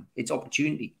crime; it's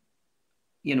opportunity.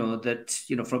 You know, that,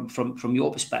 you know, from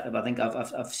your perspective, I think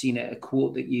I've seen a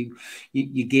quote that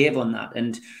you gave on that.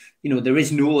 And, you know, there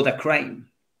is no other crime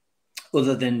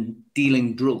other than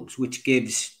dealing drugs, which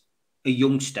gives a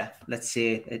youngster, let's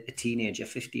say a teenager,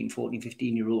 14,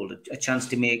 15-year-old, a chance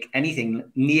to make anything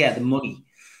near the money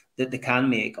that they can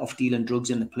make off dealing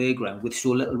drugs in the playground with so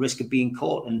little risk of being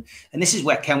caught. And this is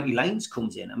where county lines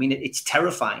comes in. I mean, it's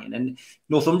terrifying. And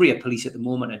Northumbria police at the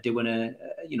moment are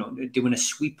doing a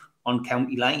sweep on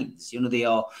county lines. You know, they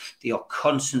are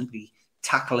constantly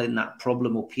tackling that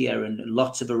problem up here, and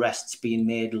lots of arrests being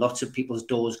made, lots of people's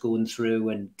doors going through.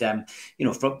 And you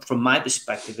know, from my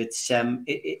perspective, it's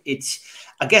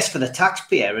I guess for the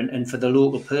taxpayer and for the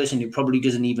local person who probably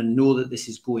doesn't even know that this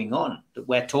is going on, that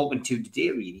we're talking to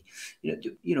today, really,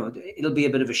 you know, it'll be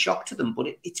a bit of a shock to them, but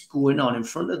it's going on in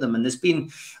front of them. And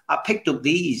I picked up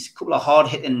these couple of hard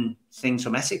hitting things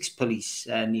from Essex Police,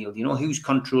 Neil. You know, who's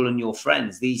controlling your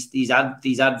friends? These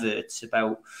adverts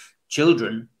about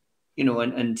children, you know,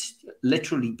 and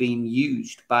literally being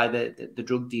used by the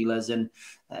drug dealers and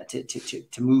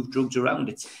to move drugs around.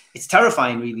 It's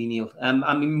terrifying, really, Neil.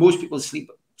 I mean, most people sleep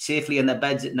safely in their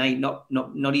beds at night,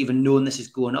 not even knowing this is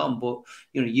going on. But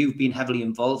you know, you've been heavily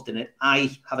involved in it.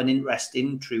 I have an interest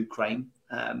in true crime.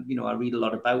 You know, I read a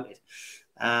lot about it.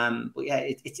 But yeah,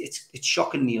 it's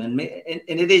shocking, Neil, and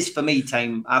it is for me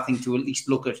time, I think, to at least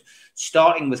look at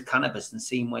starting with cannabis and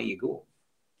seeing where you go.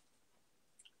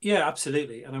 Yeah,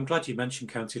 absolutely, and I'm glad you mentioned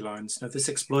county lines. Now, this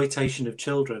exploitation of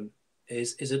children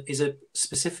is a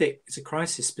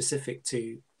crisis specific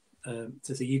to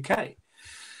the UK.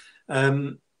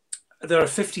 There are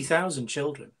 50,000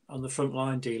 children on the front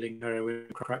line dealing heroin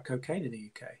and crack cocaine in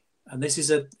the UK. And this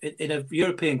is in a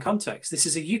European context, this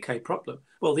is a UK problem.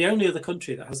 Well, the only other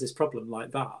country that has this problem like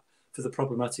that for the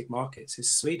problematic markets is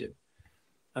Sweden.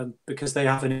 And because they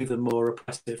have an even more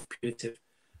oppressive, punitive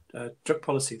drug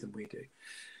policy than we do.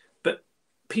 But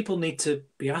people need to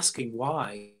be asking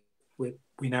why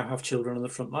we now have children on the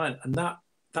front line. And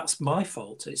that's my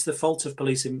fault. It's the fault of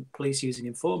police using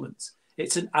informants.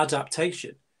 It's an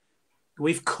adaptation.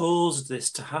 We've caused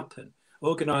this to happen.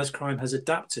 Organised crime has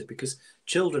adapted because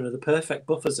children are the perfect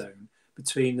buffer zone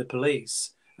between the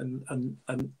police and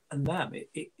them.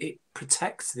 It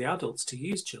protects the adults to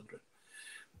use children.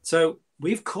 So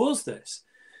we've caused this.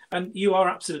 And you are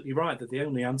absolutely right that the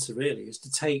only answer really is to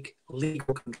take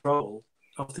legal control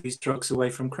of these drugs away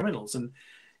from criminals. And,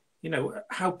 you know,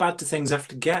 how bad do things have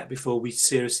to get before we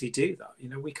seriously do that? You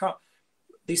know, we can't,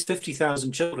 these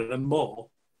 50,000 children and more,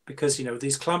 because, you know,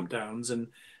 these clampdowns and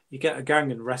you get a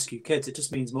gang and rescue kids, it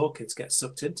just means more kids get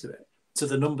sucked into it. So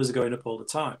the numbers are going up all the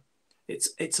time.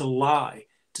 It's a lie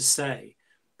to say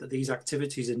that these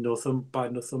activities in by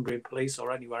Northumbrian police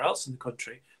or anywhere else in the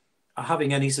country are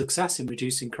having any success in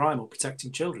reducing crime or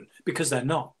protecting children, because they're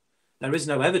not. There is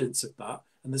no evidence of that,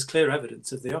 and there's clear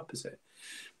evidence of the opposite.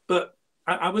 But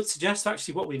I would suggest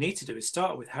actually what we need to do is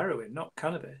start with heroin, not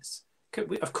cannabis.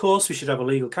 Of course, we should have a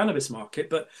legal cannabis market,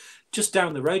 but just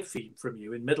down the road from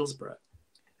you in Middlesbrough,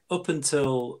 up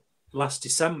until last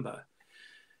December,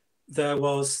 there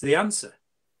was the answer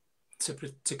to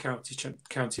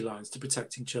county lines, to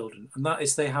protecting children, and that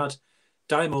is they had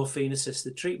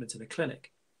diamorphine-assisted treatment in a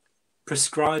clinic,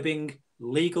 prescribing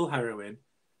legal heroin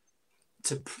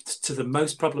to the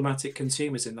most problematic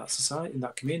consumers in that society, in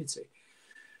that community.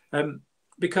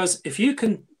 Because if you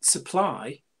can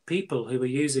supply people who are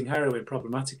using heroin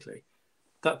problematically,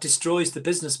 that destroys the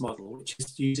business model, which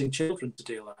is using children to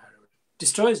deal that heroin.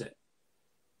 Destroys it.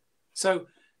 So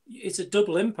it's a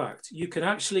double impact. You can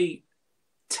actually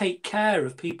take care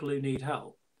of people who need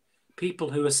help, people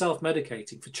who are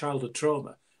self-medicating for childhood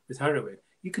trauma with heroin.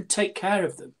 You can take care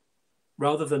of them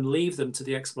rather than leave them to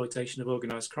the exploitation of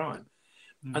organised crime.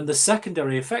 And the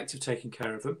secondary effect of taking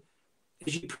care of them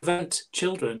is you prevent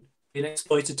children being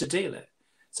exploited to deal it.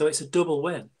 So it's a double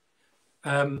win.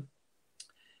 And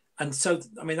so,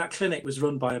 I mean, that clinic was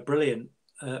run by a brilliant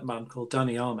man called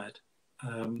Danny Ahmed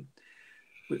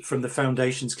from the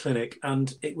Foundations Clinic.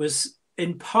 And it was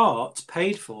in part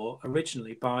paid for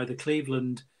originally by the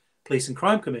Cleveland Police and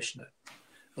Crime Commissioner.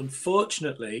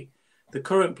 Unfortunately, the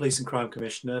current Police and Crime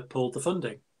Commissioner pulled the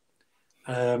funding.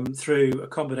 Through a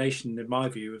combination, in my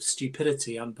view, of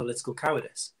stupidity and political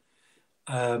cowardice.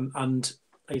 And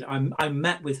I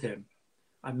met with him.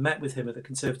 I met with him at the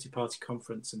Conservative Party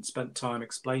conference and spent time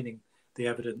explaining the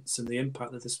evidence and the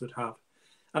impact that this would have.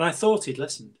 And I thought he'd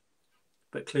listened,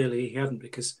 but clearly he hadn't,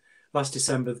 because last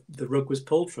December the rug was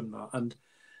pulled from that. And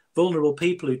vulnerable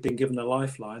people who'd been given a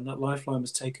lifeline, that lifeline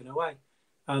was taken away.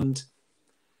 And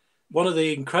one of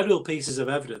the incredible pieces of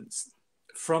evidence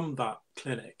from that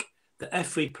clinic that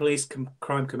every police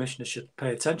crime commissioner should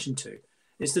pay attention to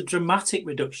is the dramatic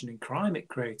reduction in crime it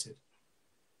created.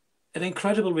 An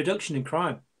incredible reduction in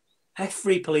crime.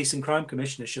 Every police and crime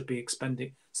commissioner should be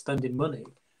spending money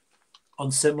on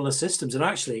similar systems and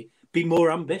actually be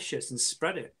more ambitious and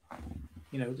spread it.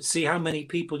 You know, see how many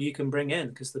people you can bring in,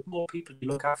 because the more people you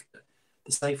look after,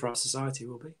 the safer our society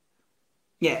will be.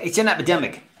 Yeah, it's an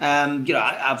epidemic. You know,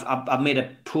 I've made a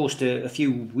post a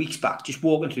few weeks back, just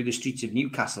walking through the streets of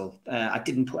Newcastle. I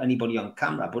didn't put anybody on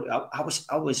camera, but I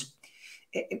was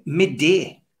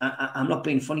midday. I'm not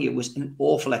being funny. It was an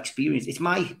awful experience. It's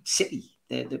my city,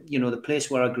 the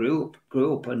place where I grew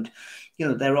up, and you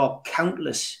know there are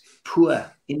countless poor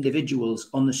individuals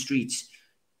on the streets,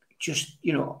 just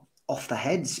off their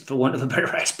heads, for want of a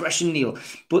better expression, Neil.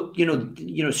 But you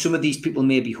know, some of these people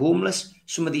may be homeless.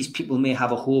 Some of these people may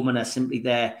have a home and are simply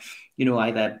there,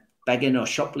 either begging or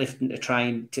shoplifting to try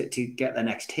and to get the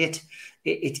next hit.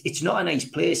 It's not a nice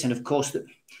place, and of course,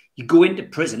 you go into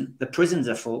prison. The prisons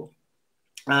are full,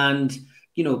 and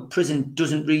prison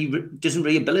doesn't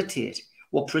rehabilitate.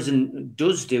 What prison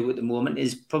does do at the moment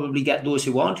is probably get those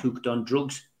who aren't hooked on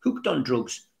drugs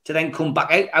to then come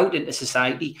back out into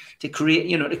society to create,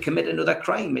 to commit another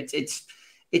crime.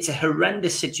 It's a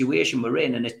horrendous situation we're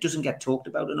in, and it doesn't get talked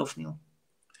about enough, Neil.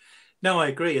 No, I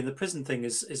agree. And the prison thing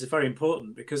is very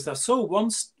important, because I saw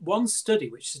one study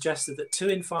which suggested that 2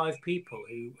 in 5 people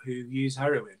who use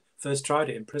heroin first tried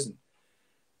it in prison.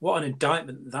 What an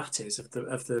indictment that is of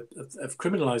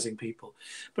criminalising people.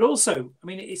 But also, I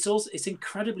mean, it's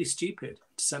incredibly stupid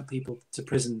to send people to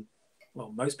prison.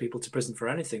 Well, most people to prison for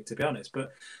anything, to be honest,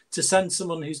 but to send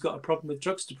someone who's got a problem with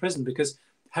drugs to prison, because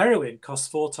heroin costs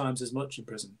 4 times as much in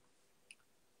prison.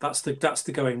 That's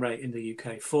the going rate in the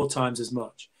UK, 4 times as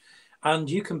much. And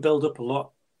you can build up a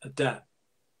lot of debt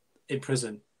in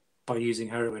prison by using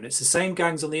heroin. It's the same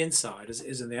gangs on the inside as it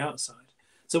is on the outside.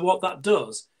 So what that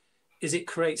does is it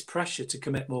creates pressure to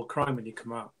commit more crime when you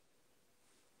come out.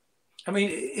 I mean,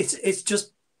 it's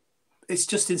just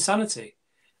insanity.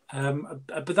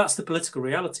 But that's the political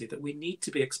reality that we need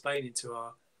to be explaining to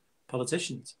our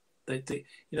politicians.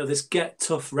 This get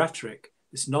tough rhetoric,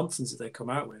 this nonsense that they come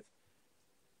out with,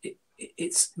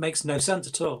 it makes no sense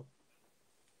at all.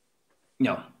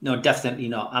 No, definitely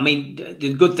not. I mean,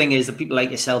 the good thing is that people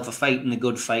like yourself are fighting the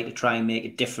good fight to try and make a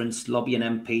difference, lobbying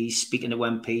MPs, speaking to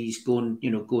MPs, going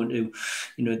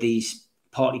to these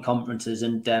party conferences,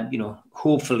 and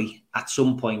hopefully at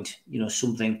some point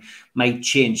something might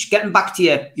change. Getting back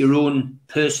to your own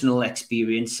personal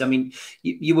experience, I mean,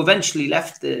 you eventually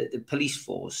left the police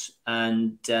force,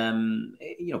 and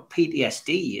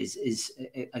PTSD is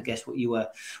I guess what you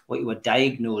were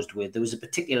diagnosed with. There was a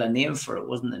particular name for it,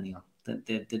 wasn't there, Neil, that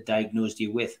they diagnosed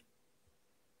you with?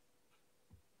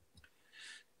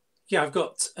 Yeah, I've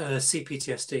got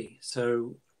CPTSD,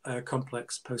 so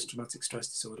complex post-traumatic stress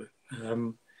disorder.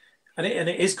 And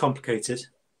it is complicated.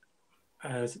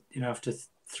 After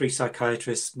 3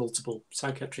 psychiatrists, multiple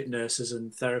psychiatric nurses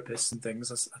and therapists and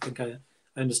things. I think I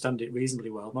understand it reasonably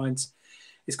well.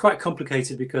 It's quite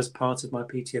complicated because part of my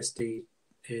PTSD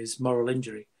is moral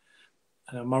injury.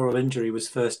 Moral injury was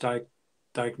first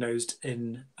diagnosed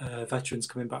in veterans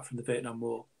coming back from the Vietnam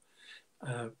War.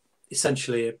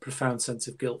 Essentially a profound sense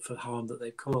of guilt for harm that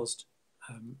they've caused.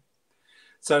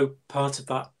 So part of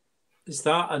that is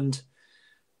that, and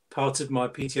part of my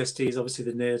PTSD is obviously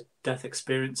the near-death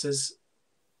experiences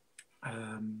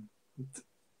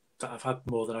that I've had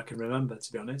more than I can remember,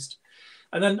 to be honest.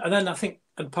 And then I think,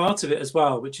 and part of it as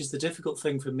well, which is the difficult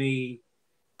thing for me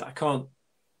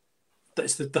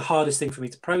that's the hardest thing for me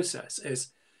to process,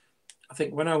 is I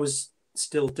think when I was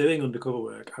still doing undercover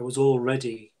work, I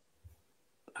already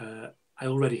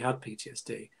had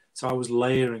PTSD. So I was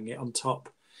layering it on top.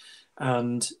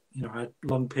 And, I had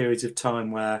long periods of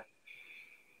time where,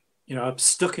 I'm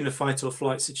stuck in a fight or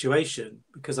flight situation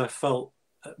because I felt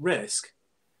at risk,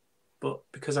 but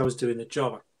because I was doing the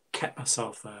job, I kept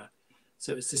myself there.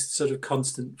 So it's this sort of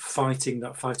constant fighting,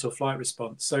 that fight or flight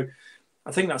response. So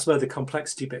I think that's where the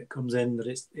complexity bit comes in, that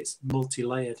it's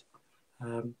multi-layered.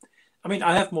 I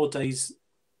have more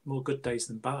good days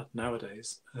than bad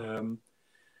nowadays. And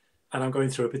I'm going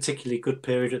through a particularly good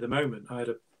period at the moment. I had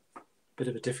a bit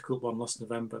of a difficult one last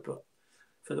November, but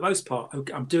for the most part,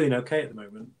 I'm doing okay at the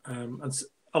moment. And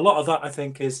a lot of that, I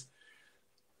think, is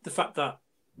the fact that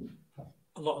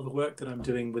a lot of the work that I'm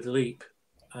doing with Leap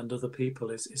and other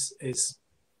people is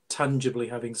tangibly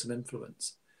having some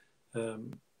influence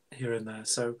here and there.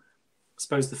 So I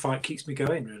suppose the fight keeps me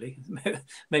going, really.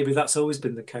 Maybe that's always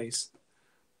been the case.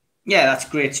 Yeah, that's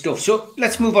great stuff. So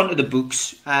let's move on to the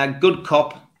books. Good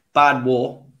Cop, Bad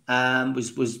War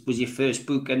was your first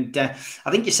book. And I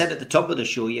think you said at the top of the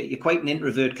show, you're quite an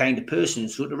introvert kind of person.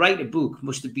 So to write a book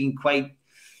must have been quite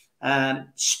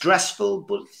stressful,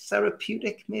 but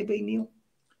therapeutic, maybe, Neil?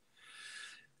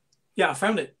 Yeah, I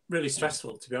found it really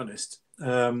stressful, to be honest.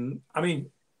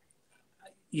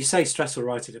 You say stressful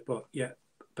writing a book, yeah,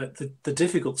 but the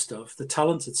difficult stuff, the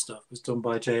talented stuff, was done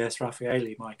by J.S.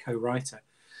 Raffaele, my co-writer.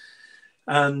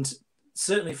 And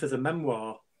certainly for the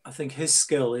memoir, I think his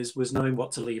skill was knowing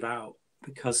what to leave out,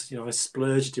 because, I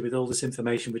splurged with all this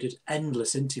information. We did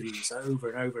endless interviews over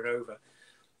and over and over,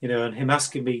 and him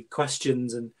asking me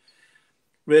questions and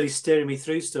really steering me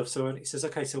through stuff. So he says,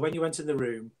 okay, so when you went in the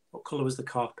room, what colour was the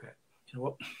carpet?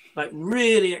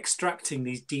 Really extracting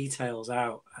these details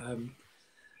out.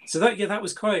 So that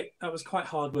was quite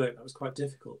hard work. That was quite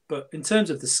difficult. But in terms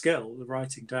of the skill, the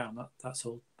writing down, that's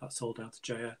all down to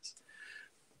JS.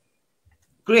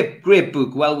 Great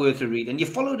book, well worth a read. And you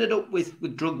followed it up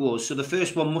with Drug Wars. So the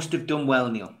first one must have done well,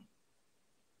 Neil.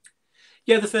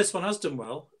 Yeah, the first one has done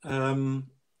well.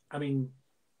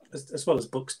 As well as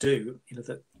books do,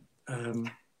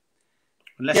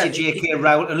 Unless you're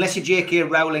J.K.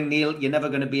 Rowling, Neil, you're never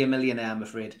going to be a millionaire, I'm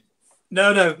afraid.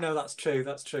 No, that's true.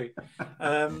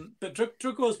 But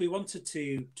Drug Wars, we wanted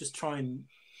to just try and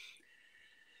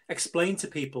explain to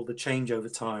people the change over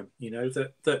time.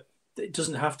 That it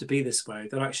doesn't have to be this way.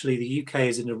 That actually the UK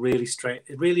is in a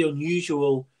really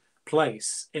unusual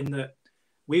place in that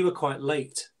we were quite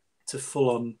late to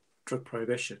full-on drug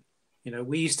prohibition.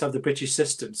 We used to have the British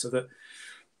system, so that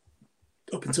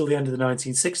up until the end of the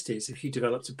 1960s, if you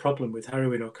developed a problem with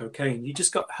heroin or cocaine, you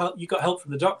just got help. You got help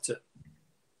from the doctor,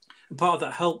 and part of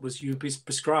that help was you'd be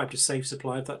prescribed a safe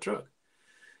supply of that drug.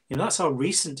 That's our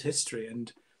recent history,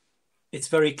 and it's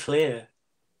very clear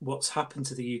what's happened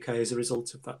to the UK as a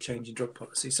result of that change in drug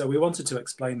policy. So we wanted to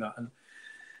explain that,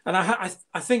 and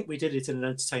I think we did it in an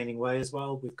entertaining way as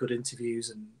well, with good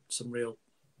interviews and some real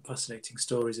fascinating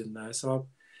stories in there.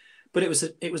 But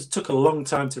it took a long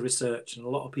time to research and a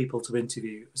lot of people to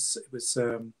interview. It was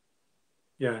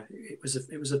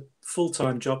a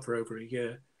full-time job for over a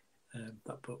year.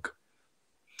 That book,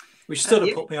 which sort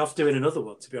of put me off doing another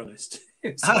one, to be honest.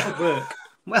 It's hard work.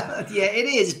 Well, yeah, it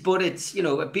is, but it's,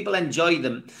 people enjoy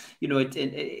them.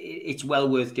 It's well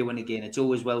worth doing again. It's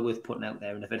always well worth putting out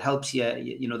there, and if it helps you,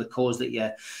 the cause that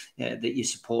you're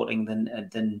supporting,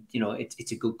 then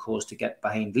it's a good cause to get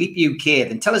behind. Leap UK.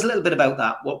 Then tell us a little bit about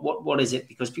that. What is it?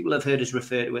 Because people have heard us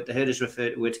refer to it. They heard us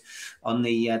refer to it on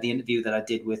the interview that I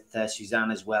did with Suzanne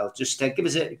as well. Just give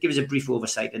us a brief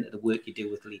oversight into the work you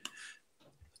do with Leap.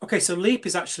 Okay, so Leap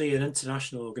is actually an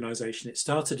international organisation. It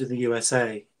started in the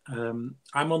USA. I'm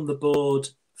on the board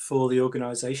for the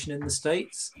organisation in the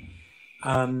States,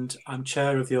 and I'm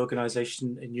chair of the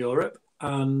organisation in Europe,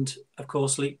 and of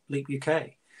course Leap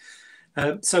UK.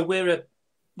 So we're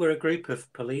a group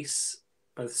of police,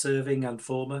 both serving and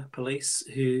former police,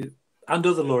 and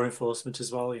other law enforcement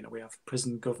as well. We have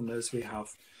prison governors, we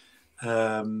have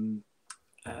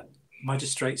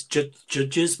magistrates,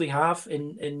 judges we have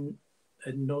in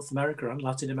North America and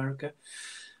Latin America.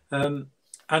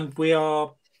 And we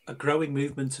are a growing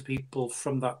movement of people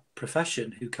from that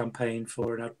profession who campaign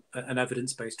for an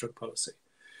evidence-based drug policy.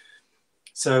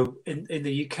 So in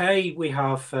the UK, we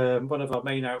have one of our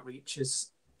main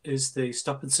outreaches is the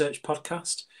Stop and Search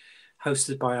podcast,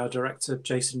 hosted by our director,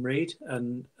 Jason Reed.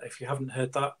 And if you haven't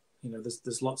heard that,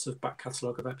 there's lots of back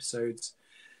catalogue of episodes.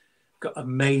 Got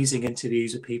amazing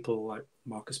interviews with people like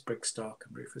Marcus Brigstock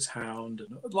and Rufus Hound,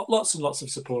 and lots of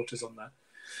supporters on there.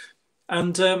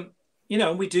 And,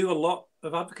 we do a lot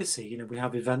of advocacy. We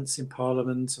have events in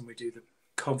Parliament, and we do the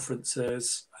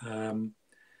conferences,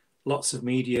 lots of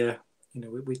media.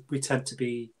 We tend to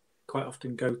be quite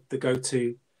often the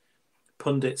go-to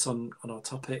pundits on our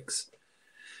topics.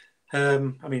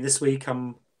 This week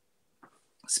I'm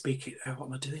speaking. What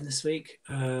am I doing this week?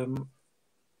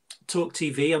 Talk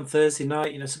TV on Thursday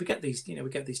night. So we get these. We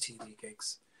get these TV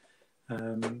gigs,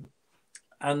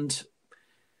 and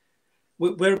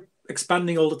we're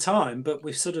expanding all the time. But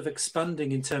we're sort of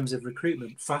expanding in terms of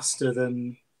recruitment faster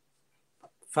than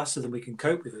we can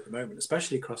cope with at the moment,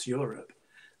 especially across Europe.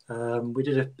 We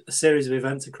did a series of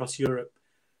events across Europe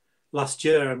last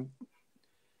year, and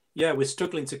we're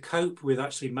struggling to cope with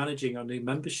actually managing our new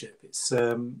membership. It's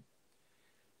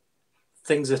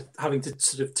things are having to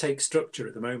sort of take structure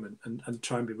at the moment and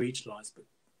try and be regionalised. But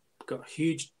we've got a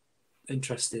huge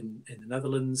interest in the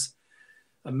Netherlands,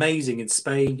 amazing in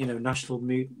Spain. National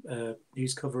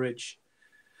news coverage.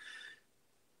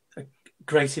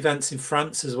 Great events in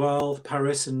France as well,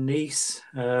 Paris and Nice.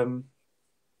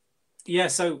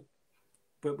 So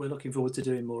we're looking forward to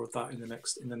doing more of that in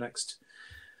the next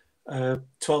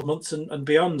 12 months and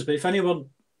beyond. But if anyone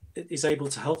is able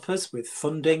to help us with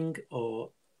funding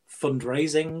or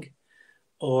fundraising,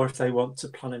 or if they want to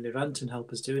plan an event and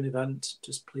help us do an event,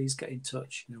 just please get in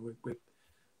touch.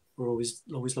 We're always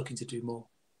looking to do more.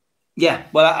 Yeah,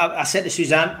 well, I said to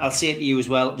Suzanne, I'll say it to you as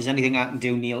well. If there's anything I can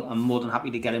do, Neil, I'm more than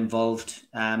happy to get involved,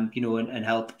 and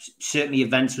help. Certainly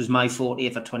events was my forte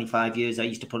for 25 years. I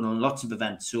used to put on lots of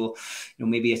events. So,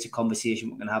 maybe it's a conversation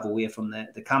we're going to have away from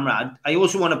the camera. I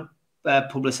also want to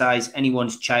publicise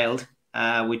anyone's child,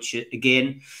 which,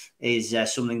 again, is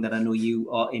something that I know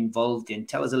you are involved in.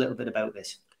 Tell us a little bit about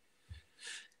this.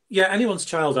 Yeah, anyone's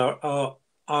child are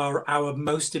our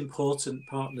most important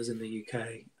partners in the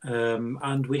UK,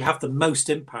 and we have the most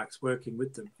impact working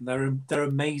with them. And they're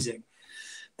amazing.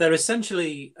 They're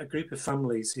essentially a group of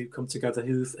families who come together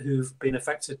who've been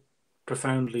affected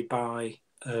profoundly by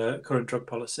current drug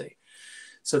policy.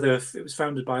 So it was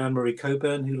founded by Anne-Marie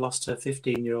Coburn, who lost her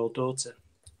 15-year-old daughter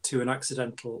to an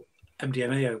accidental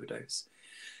MDMA overdose.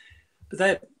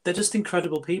 But they're just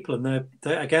incredible people, and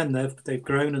they've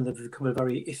grown and they've become a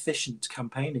very efficient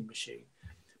campaigning machine.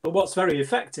 But what's very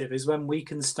effective is when we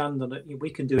can stand on it,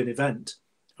 we can do an event.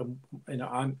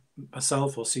 I'm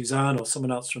myself or Suzanne or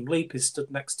someone else from LEAP is stood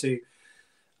next to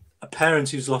a parent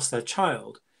who's lost their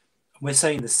child, and we're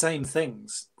saying the same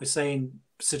things. We're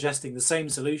suggesting the same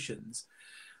solutions.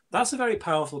 That's a very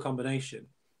powerful combination,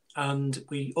 and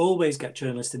we always get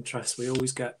journalist interest. We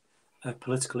always get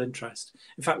political interest.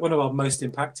 In fact, one of our most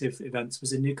impactful events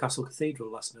was in Newcastle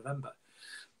Cathedral last November.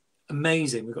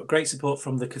 Amazing. We've got great support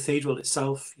from the cathedral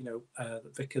itself. The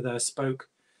vicar there spoke.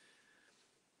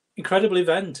 Incredible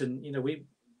event, and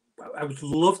I would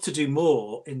love to do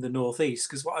more in the Northeast,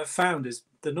 because what I've found is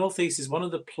the Northeast is one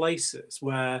of the places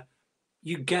where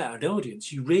you get an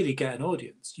audience. You really get an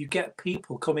audience. You get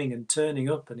people coming and turning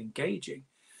up and engaging.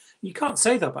 You can't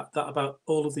say that about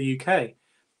all of the UK.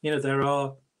 There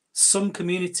are some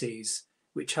communities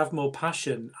which have more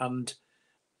passion and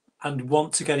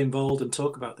want to get involved and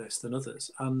talk about this than others.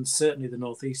 And certainly the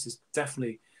Northeast is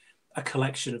definitely a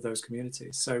collection of those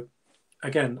communities. So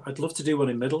again, I'd love to do one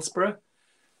in Middlesbrough,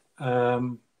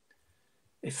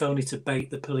 if only to bait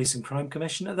the Police and Crime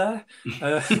Commissioner there,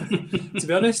 to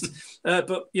be honest.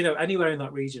 But, anywhere in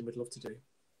that region we'd love to do.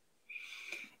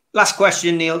 Last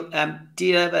question, Neil. Do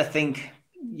you ever think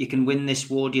you can win this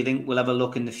war? Do you think we'll ever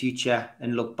look in the future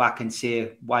and look back and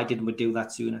say, why didn't we do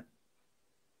that sooner?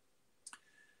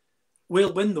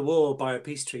 We'll win the war by a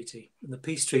peace treaty, and the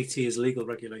peace treaty is legal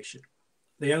regulation.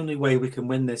 The only way we can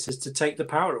win this is to take the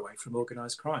power away from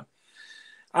organised crime.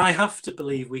 I have to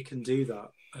believe we can do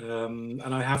that,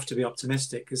 and I have to be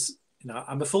optimistic, because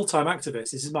I'm a full-time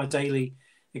activist. This is my daily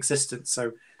existence.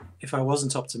 So if I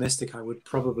wasn't optimistic, I would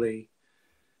probably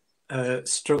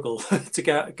struggle to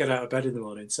get out of bed in the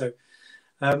morning. So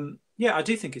I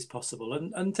do think it's possible,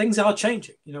 and things are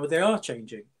changing. They are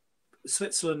changing.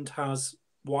 Switzerland has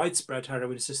widespread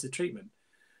heroin-assisted treatment.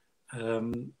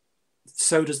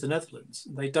 So does the Netherlands.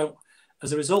 They don't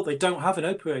As a result, they don't have an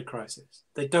opioid crisis.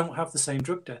 They don't have the same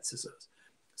drug deaths as us.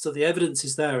 So the evidence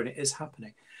is there and it is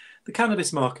happening. The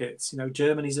cannabis markets,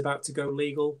 Germany's about to go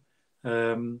legal.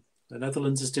 The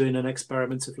Netherlands is doing an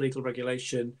experiment of legal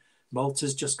regulation.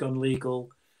 Malta's just gone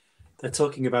legal. They're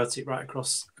talking about it right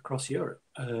across Europe.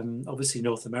 Obviously,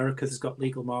 North America has got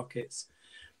legal markets.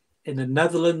 In the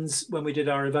Netherlands, when we did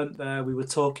our event there, we were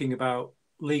talking about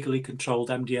legally controlled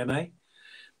MDMA.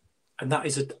 And that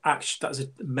is a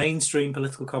mainstream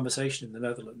political conversation in the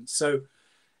Netherlands. So,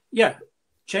 yeah,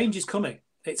 change is coming.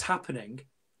 It's happening.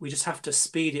 We just have to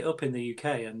speed it up in the UK.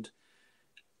 And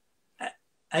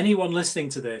anyone listening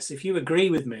to this, if you agree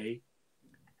with me,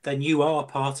 then you are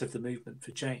part of the movement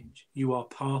for change. You are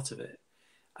part of it.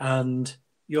 And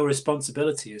your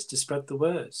responsibility is to spread the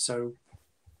word. So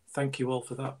thank you all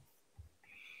for that.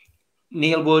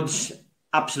 Neil Woods,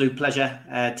 absolute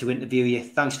pleasure to interview you.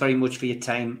 Thanks very much for your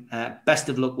time. Best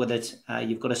of luck with it.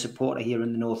 You've got a supporter here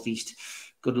in the Northeast.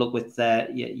 Good luck with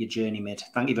your journey, mate.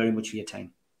 Thank you very much for your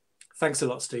time. Thanks a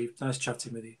lot, Steve. Nice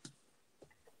chatting with you.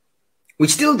 We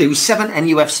still do 7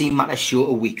 NUFC Matters show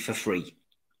a week for free.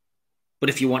 But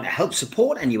if you want to help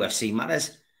support NUFC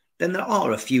Matters, then there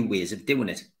are a few ways of doing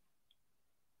it.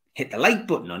 Hit the like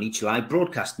button on each live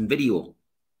broadcast and video.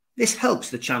 This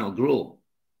helps the channel grow.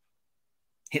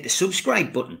 Hit the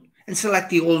subscribe button and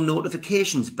select the all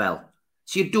notifications bell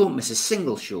so you don't miss a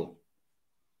single show.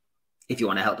 If you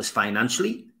want to help us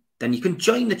financially, then you can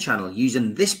join the channel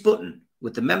using this button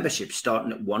with the membership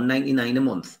starting at $1.99 a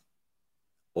month.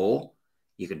 Or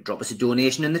you can drop us a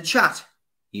donation in the chat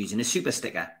using a super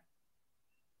sticker.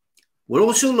 We're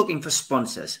also looking for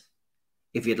sponsors.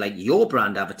 If you'd like your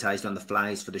brand advertised on the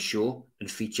flyers for the show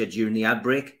and featured during the ad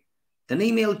break, then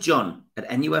email John at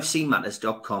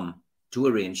nufcmatters.com to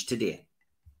arrange today.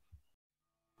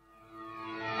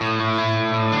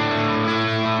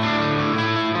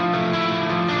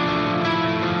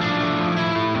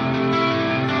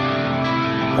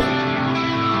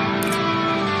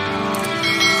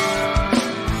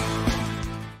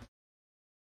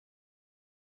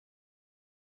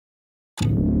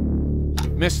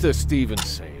 Mr. Stevens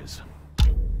says,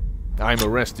 I'm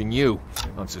arresting you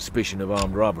on suspicion of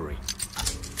armed robbery.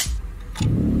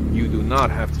 You do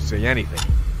not have to say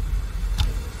anything.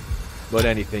 But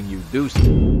anything you do say